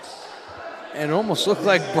ahead, and it almost looked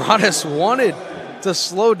like Broadus wanted to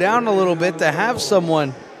slow down a little bit to have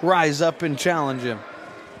someone rise up and challenge him.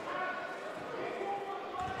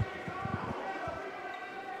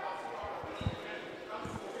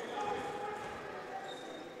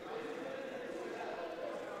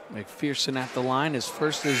 McPherson at the line. His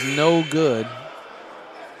first is no good.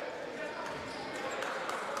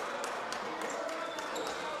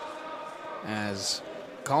 As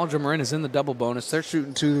College of Marin is in the double bonus. They're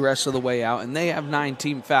shooting 2 the rest of the way out, and they have 9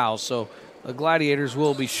 team fouls. So the Gladiators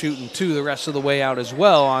will be shooting 2 the rest of the way out as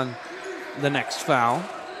well on the next foul.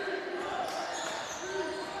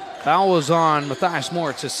 Foul was on Matthias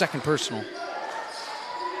Moore. It's his 2nd personal.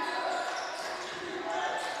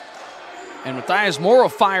 And Matthias Moore will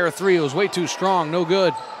fire a 3. It was way too strong. No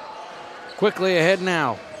good. Quickly ahead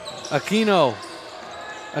now. Aquino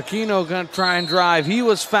going to try and drive. He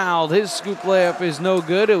was fouled. His scoop layup is no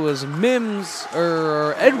good. It was Mims,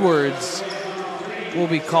 or Edwards will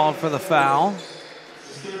be called for the foul.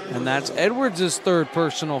 And that's Edwards' 3rd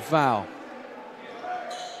personal foul.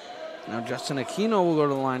 Now Justin Aquino will go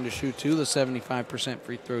to the line to shoot 2, the 75%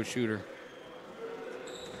 free throw shooter.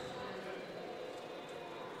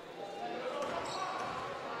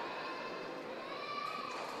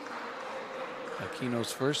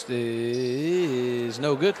 Aquino's first is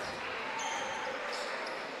no good.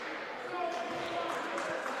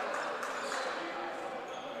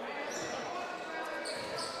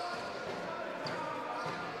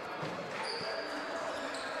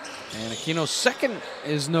 And Aquino's second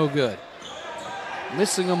is no good.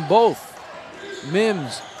 Missing them both.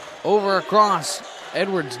 Mims over across.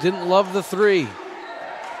 Edwards didn't love the three.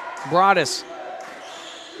 Broadus.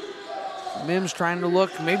 Mims trying to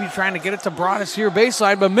look, maybe trying to get it to Broadus here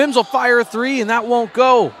baseline, but Mims will fire a three and that won't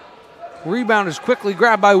go. Rebound is quickly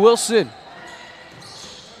grabbed by Wilson.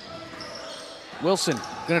 Wilson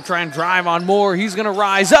gonna try and drive on Moore. He's gonna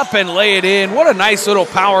rise up and lay it in. What a nice little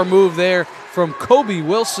power move there from Kobe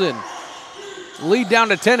Wilson. Lead down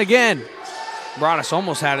to 10 again. Broadus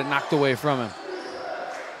almost had it knocked away from him.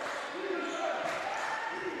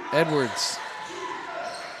 Edwards.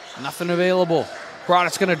 Nothing available.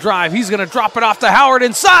 Broadus gonna drive. He's gonna drop it off to Howard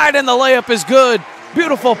inside, and the layup is good.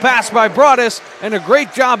 Beautiful pass by Broadus, and a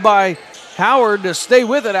great job by Howard to stay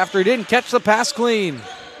with it after he didn't catch the pass clean.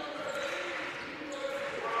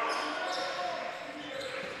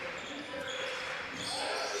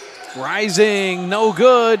 Rising, no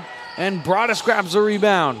good, and Broadus grabs the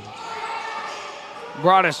rebound.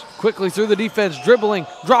 Broadus quickly through the defense, dribbling,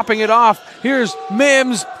 dropping it off. Here's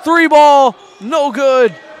Mims, three ball, no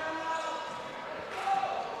good.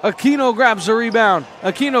 Aquino grabs the rebound.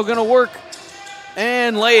 Aquino gonna work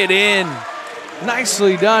and lay it in.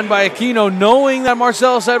 Nicely done by Aquino, knowing that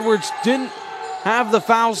Marcellus Edwards didn't have the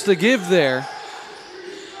fouls to give there.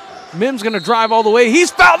 Mims gonna drive all the way. He's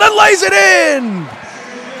fouled and lays it in.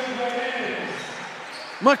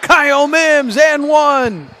 Makayo Mims and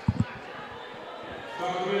one.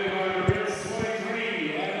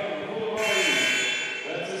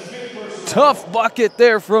 Tough bucket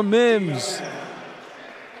there from Mims.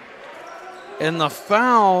 And the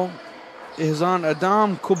foul is on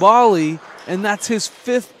Adam Kubali, and that's his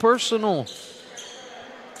fifth personal.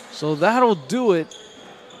 So that'll do it.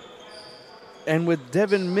 And with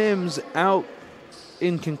Devin Mims out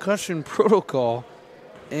in concussion protocol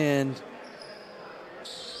and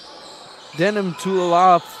Denim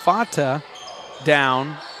Tulalafata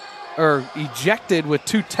down or ejected with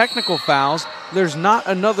two technical fouls, there's not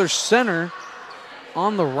another center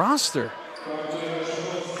on the roster.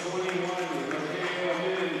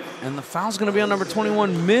 And the foul's going to be on number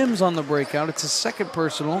 21, Mims, on the breakout. It's his second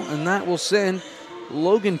personal, and that will send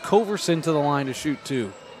Logan Coverson to the line to shoot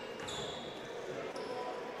two.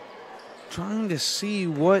 Trying to see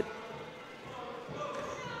what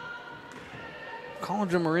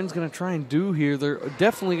College of Marin's going to try and do here. They're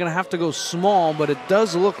definitely going to have to go small, but it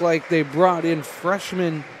does look like they brought in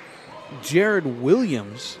freshman Jared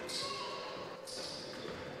Williams,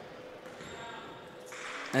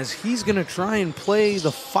 as he's going to try and play the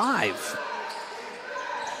 5.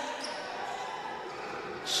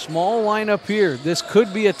 Small lineup here. This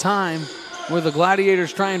could be a time where the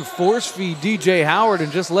Gladiators try and force feed DJ Howard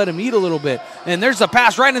and just let him eat a little bit. And there's the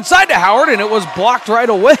pass right inside to Howard, and it was blocked right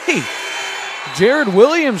away. Jared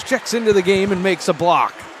Williams checks into the game and makes a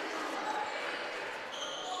block.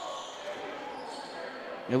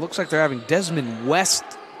 It looks like they're having Desmond West,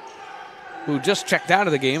 who just checked out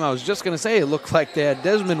of the game. I was just going to say it looked like they had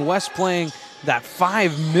Desmond West playing that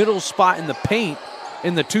 5 middle spot in the paint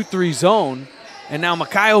in the 2-3 zone. And now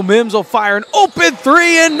Makayo Mims will fire an open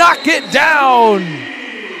three and knock it down.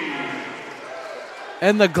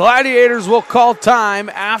 And the Gladiators will call time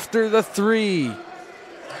after the 3.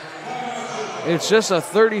 It's just a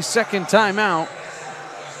 30-second timeout.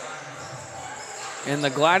 And the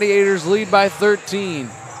Gladiators lead by 13.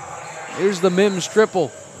 Here's the Mims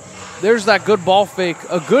triple. There's that good ball fake.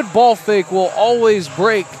 A good ball fake will always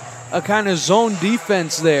break a kind of zone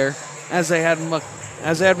defense there, as they had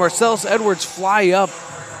Marcellus Edwards fly up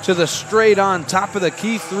to the straight on top of the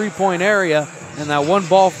key three-point area. And that one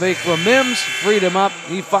ball fake from Mims freed him up.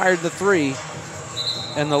 He fired the 3.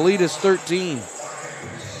 And the lead is 13.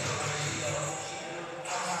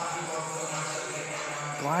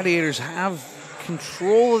 Gladiators have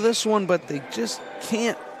control of this one, but they just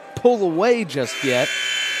can't pull away just yet.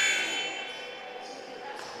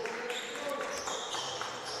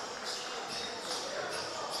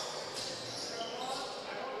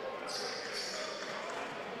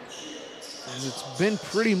 And it's been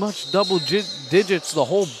pretty much double digits the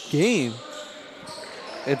whole game.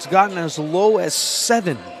 It's gotten as low as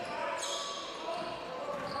 7.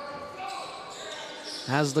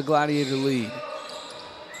 Has the Gladiator lead.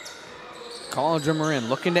 College of Marin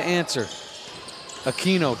looking to answer.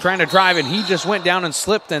 Aquino trying to drive, and he just went down and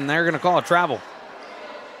slipped, and they're going to call a travel.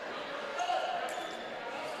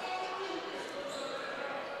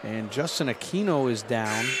 And Justin Aquino is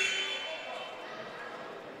down.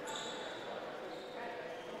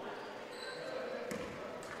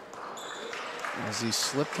 As he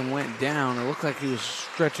slipped and went down, it looked like he was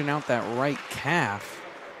stretching out that right calf.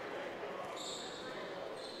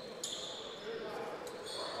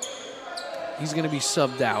 He's going to be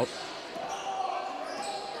subbed out.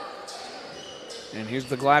 And here's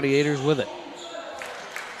the Gladiators with it.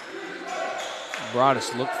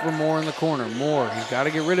 Broadus looked for Moore in the corner. Moore, he's got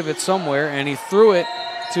to get rid of it somewhere, and he threw it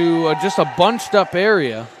to just a bunched up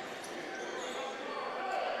area.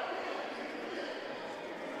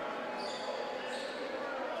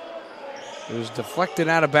 It was deflected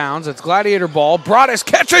out of bounds. It's Gladiator ball. Broadus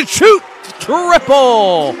catch and shoot.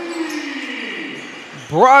 Triple.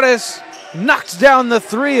 Broadus knocks down the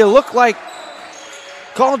three. It looked like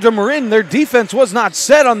College of Marin, their defense was not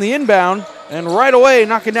set on the inbound. And right away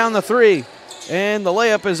knocking down the three. And the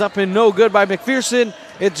layup is up and no good by McPherson.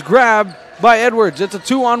 It's grabbed by Edwards. It's a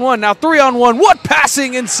 2-on-1. Now 3-on-1. What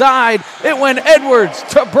passing inside? It went Edwards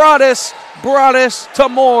to Broadus. Broadus to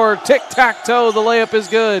Moore. Tic-tac-toe. The layup is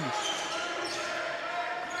good.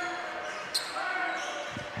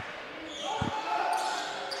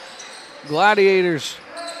 Gladiators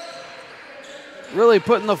really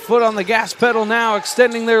putting the foot on the gas pedal now,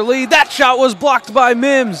 extending their lead. That shot was blocked by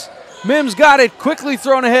Mims. Mims got it, quickly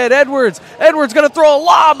thrown ahead. Edwards going to throw a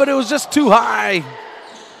lob, but it was just too high.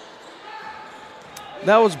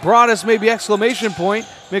 That was Broadus, maybe exclamation point.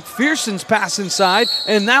 McPherson's pass inside,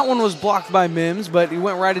 and that one was blocked by Mims, but he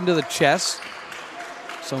went right into the chest.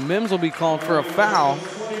 So Mims will be called for a foul.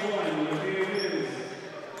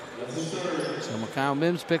 Kyle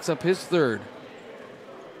Mims picks up his third.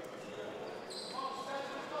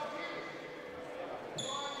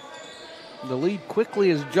 The lead quickly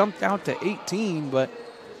has jumped out to 18, but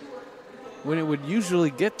when it would usually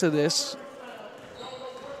get to this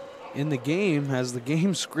in the game, as the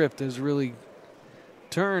game script has really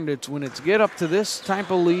turned, it's when it's get up to this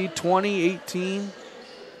type of lead, 20-18.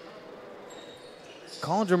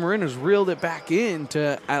 College of Marin has reeled it back in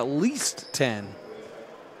to at least 10.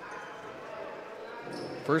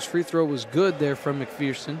 First free throw was good there from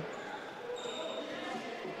McPherson.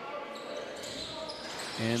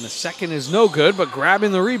 And the second is no good, but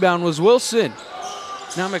grabbing the rebound was Wilson.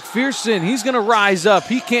 Now McPherson, he's going to rise up.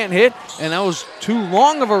 He can't hit, and that was too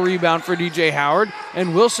long of a rebound for DJ Howard,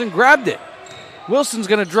 and Wilson grabbed it. Wilson's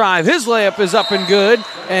going to drive. His layup is up and good,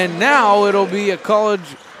 and now it'll be a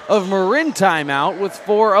College of Marin timeout with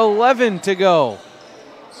 4:11 to go.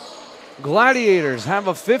 Gladiators have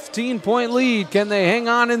a 15-point lead. Can they hang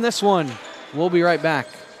on in this one? We'll be right back.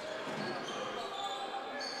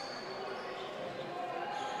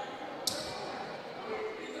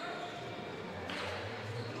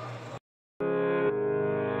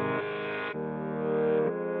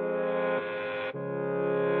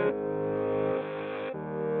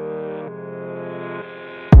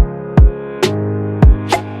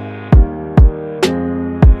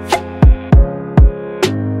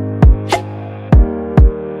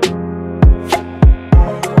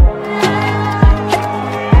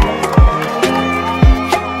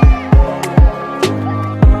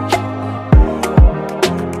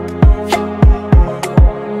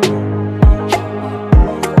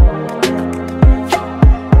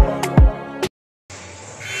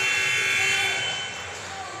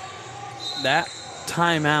 That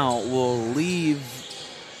timeout will leave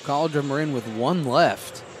College of Marin with one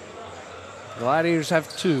left. Gladiators have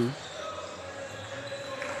two.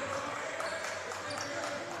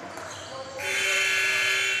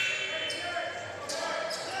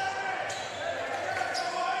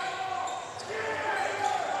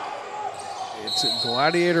 It's a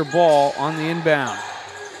Gladiator ball on the inbound.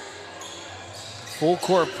 Full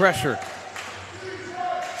court pressure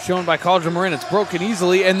shown by College of Marin. It's broken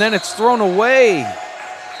easily, and then it's thrown away.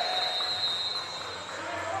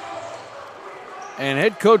 And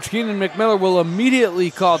head coach Keenan McMiller will immediately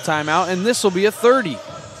call timeout, and this will be a 30.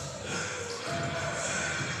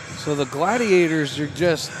 So the Gladiators are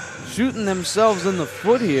just shooting themselves in the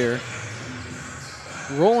foot here,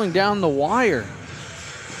 rolling down the wire.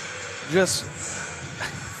 Just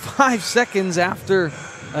 5 seconds after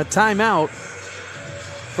a timeout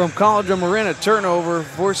from College of Marin, a turnover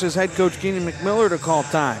forces head coach Keenan McMiller to call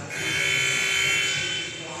time.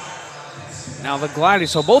 Now the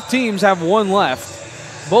Gladiators, so both teams have one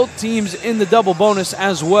left. Both teams in the double bonus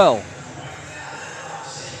as well.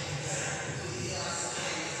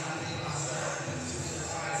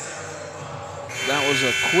 That was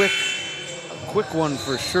a quick one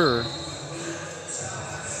for sure.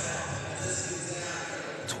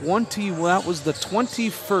 that was the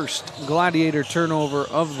 21st Gladiator turnover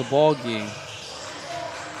of the ball game.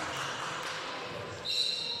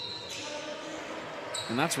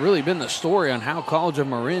 And that's really been the story on how College of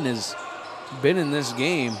Marin has been in this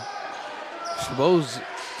game. Chabot's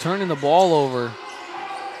turning the ball over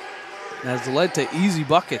has led to easy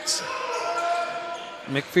buckets.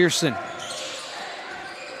 McPherson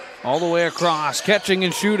all the way across, catching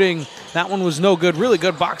and shooting. That one was no good. Really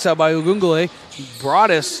good box out by Ugungule.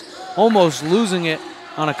 Broadus almost losing it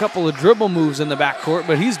on a couple of dribble moves in the backcourt,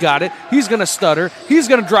 but he's got it. He's going to stutter. He's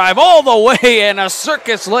going to drive all the way, and a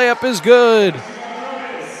circus layup is good.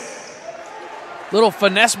 Little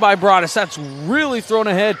finesse by Broadus. That's really thrown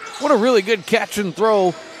ahead. What a really good catch and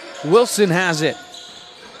throw. Wilson has it.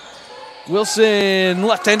 Wilson,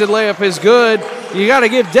 left-handed layup is good. You got to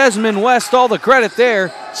give Desmond West all the credit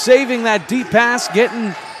there. Saving that deep pass,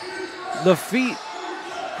 getting the feet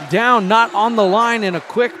down, not on the line, and a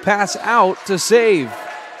quick pass out to save.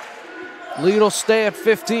 Lead will stay at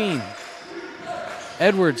 15.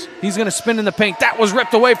 Edwards, he's going to spin in the paint. That was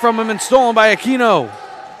ripped away from him and stolen by Aquino.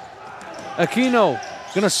 Aquino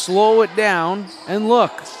going to slow it down, and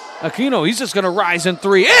look, Aquino, he's just going to rise in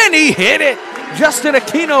three, and he hit it. Justin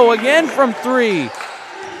Aquino again from three.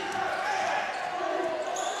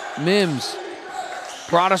 Mims,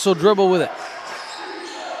 Broadus will dribble with it.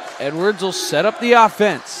 Edwards will set up the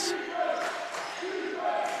offense.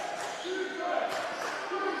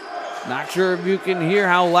 Not sure if you can hear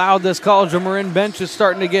how loud this College of Marin bench is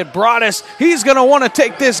starting to get. Broadus, he's going to want to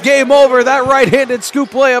take this game over. That right-handed scoop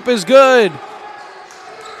layup is good.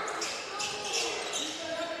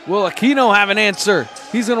 Will Aquino have an answer?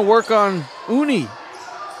 He's going to work on Uni.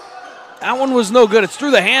 That one was no good. It's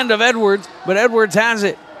through the hand of Edwards, but Edwards has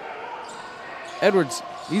it. Edwards,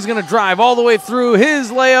 he's going to drive all the way through. His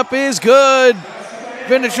layup is good.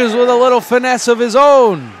 Finishes with a little finesse of his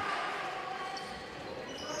own.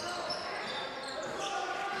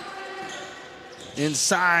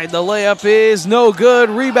 Inside, the layup is no good.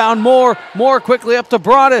 Rebound more quickly up to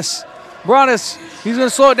Broadus. Broadus, he's going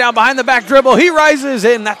to slow it down behind the back dribble. He rises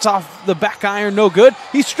in. That's off the back iron, no good.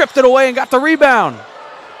 He stripped it away and got the rebound.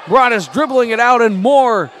 Broadus dribbling it out, and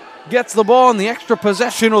Moore gets the ball, and the extra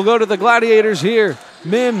possession will go to the Gladiators here.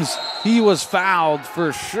 Mims, he was fouled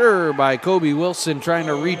for sure by Kobe Wilson, trying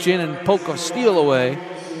to reach in and poke a steal away.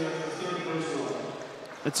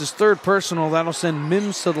 It's his third personal. That'll send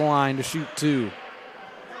Mims to the line to shoot two.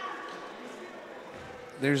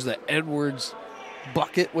 There's the Edwards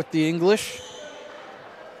bucket with the English.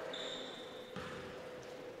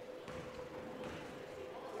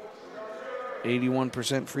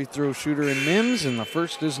 .81% free throw shooter in Mims, and the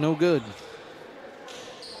first is no good.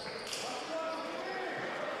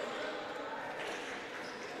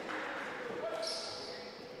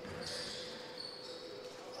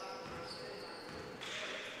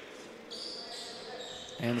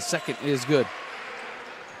 And the second is good.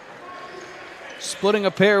 Splitting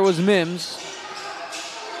a pair was Mims.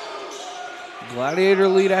 Gladiator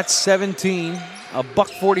lead at 17.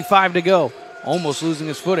 $1:45 to go. Almost losing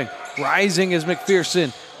his footing. Rising is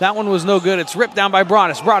McPherson. That one was no good. It's ripped down by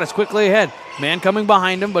Broadus. Broadus quickly ahead. Man coming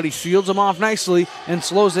behind him, but he shields him off nicely and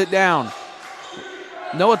slows it down.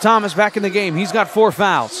 Noah Thomas back in the game. He's got 4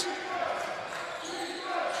 fouls.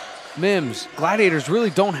 Mims, Gladiators really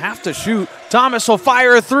don't have to shoot. Thomas will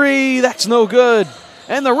fire a three. That's no good.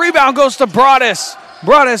 And the rebound goes to Broadus.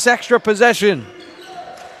 Broadus extra possession.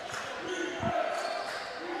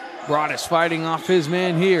 Broadus fighting off his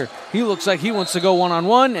man here. He looks like he wants to go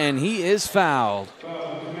one-on-one, and he is fouled.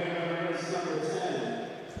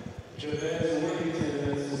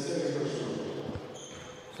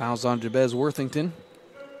 Fouls on Jabez Worthington.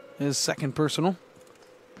 His second personal.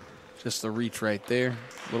 Just the reach right there.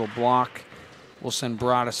 Little block. We'll send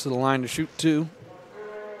Broadus to the line to shoot two.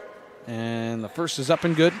 And the first is up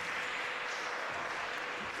and good.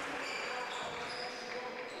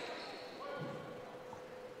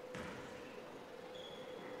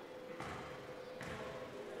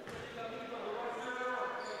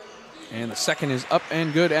 And the second is up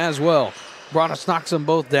and good as well. Broadus knocks them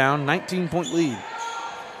both down. 19-point lead.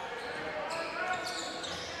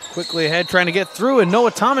 Quickly ahead, trying to get through, and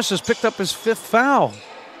Noah Thomas has picked up his 5th foul.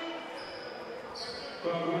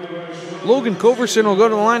 Logan Coverson will go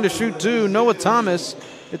to the line to shoot two. Noah Thomas,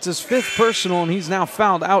 it's his 5th personal, and he's now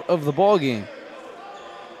fouled out of the ball game.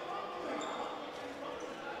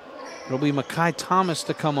 It'll be Makai Thomas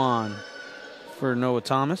to come on for Noah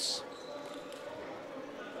Thomas.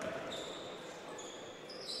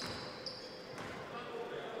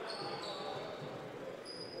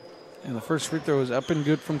 And the first free throw is up and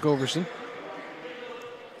good from Coverson.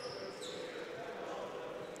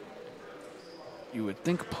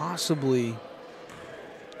 think possibly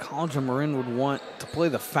College of Marin would want to play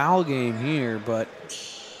the foul game here, but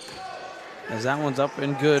as that one's up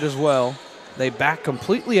and good as well, they back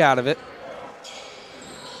completely out of it.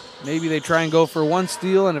 Maybe they try and go for one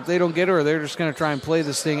steal, and if they don't get it, or they're just going to try and play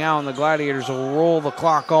this thing out, and the Gladiators will roll the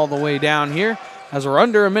clock all the way down here as we're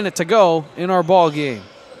under a minute to go in our ball game.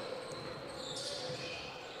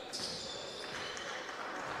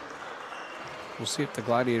 We'll see if the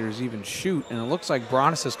Gladiators even shoot, and it looks like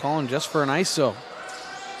Broadus is calling just for an ISO.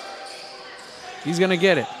 He's going to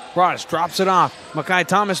get it. Broadus drops it off. Makai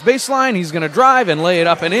Thomas baseline. He's going to drive and lay it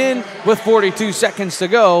up and in with 42 seconds to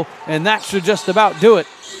go, and that should just about do it.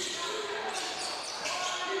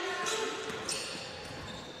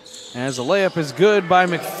 As the layup is good by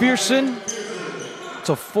McPherson. It's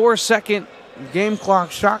a 4-second game clock,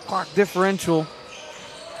 shot clock differential.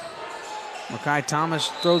 Makai Thomas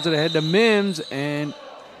throws it ahead to Mims, and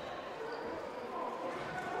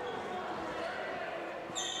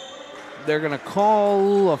they're going to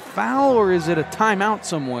call a foul, or is it a timeout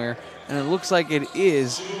somewhere? And it looks like it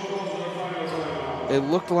is. It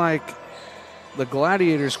looked like the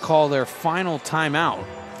Gladiators call their final timeout.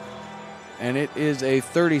 And it is a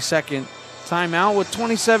 30-second timeout with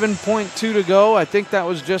 27.2 to go. I think that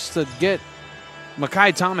was just to get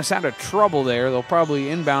Makai Thomas out of trouble there. They'll probably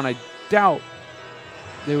inbound. I doubt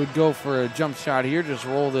they would go for a jump shot here. Just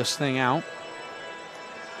roll this thing out.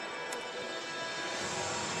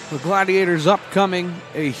 The Gladiators upcoming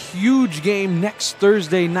a huge game next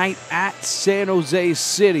Thursday night at San Jose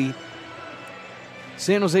City.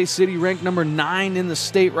 San Jose City ranked number 9 in the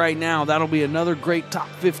state right now. That'll be another great top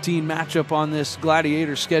 15 matchup on this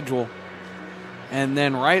Gladiator schedule. And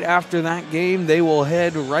then right after that game, they will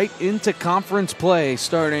head right into conference play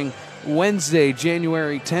starting Wednesday,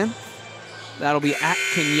 January 10th. That'll be at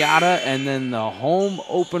Kenyatta, and then the home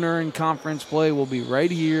opener in conference play will be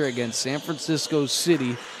right here against San Francisco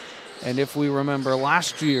City. And if we remember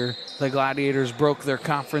last year, the Gladiators broke their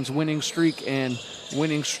conference winning streak and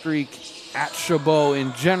winning streak at Chabot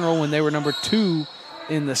in general when they were number 2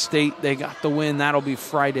 in the state. They got the win. That'll be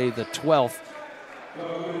Friday the 12th.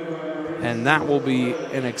 And that will be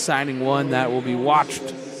an exciting one that will be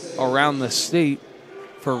watched around the state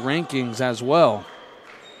for rankings as well.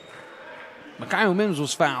 Makayo Mims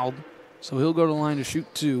was fouled, so he'll go to the line to shoot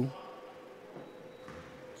 2.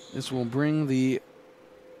 This will bring the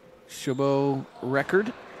Chabot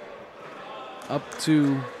record up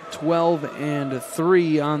to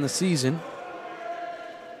 12-3 on the season.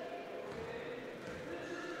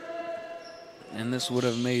 And this would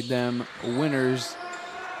have made them winners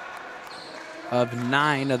of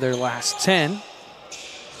 9 of their last 10.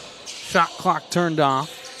 Shot clock turned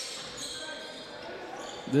off.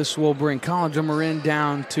 This will bring College of Marin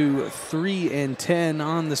down to 3-10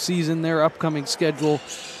 on the season, their upcoming schedule,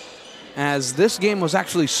 as this game was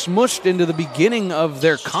actually smushed into the beginning of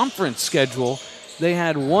their conference schedule. They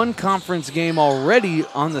had one conference game already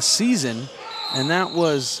on the season, and that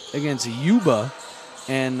was against Yuba.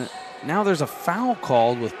 And now there's a foul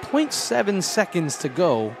called with 0.7 seconds to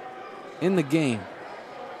go in the game.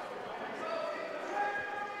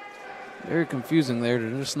 Very confusing there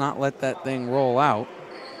to just not let that thing roll out.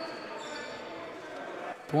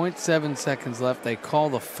 0.7 seconds left. They call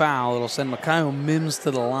the foul. It'll send Makayo Mims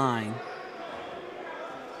to the line.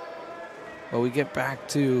 But we get back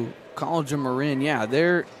to College of Marin. Yeah,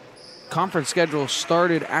 their conference schedule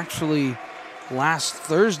started actually last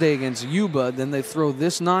Thursday against Yuba. Then they throw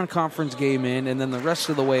this non-conference game in, and then the rest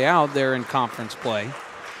of the way out, they're in conference play.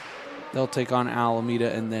 They'll take on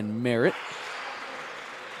Alameda and then Merritt.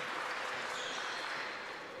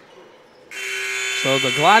 So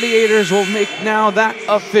the Gladiators will make now that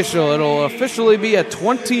official. It'll officially be a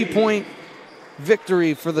 20-point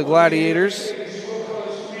victory for the Gladiators.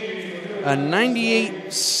 A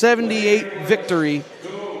 98-78 victory,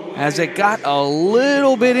 as it got a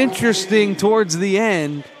little bit interesting towards the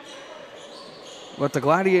end. But the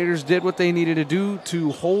Gladiators did what they needed to do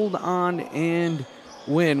to hold on and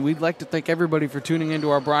win. We'd like to thank everybody for tuning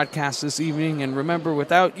into our broadcast this evening. And remember,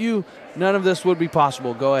 without you, none of this would be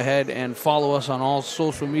possible. Go ahead and follow us on all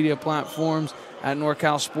social media platforms at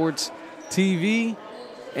NorCal Sports TV.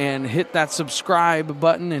 And hit that subscribe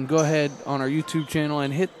button, and go ahead on our YouTube channel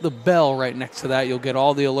and hit the bell right next to that. You'll get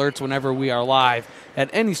all the alerts whenever we are live at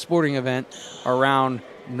any sporting event around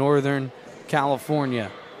Northern California.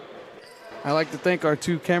 I'd like to thank our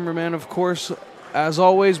 2 cameramen, of course, as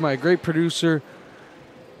always, my great producer,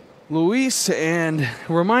 Luis, and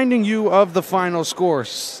reminding you of the final score.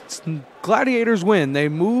 Gladiators win. They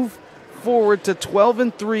move forward to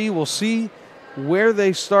 12-3. We'll see where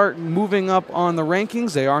they start moving up on the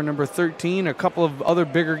rankings. They are number 13. A couple of other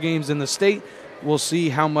bigger games in the state. We'll see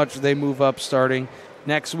how much they move up starting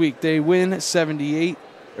next week. They win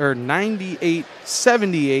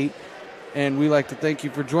 98-78. And we like to thank you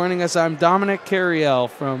for joining us. I'm Dominic Carriel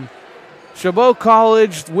from Chabot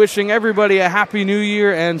College, wishing everybody a happy new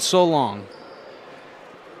year and so long.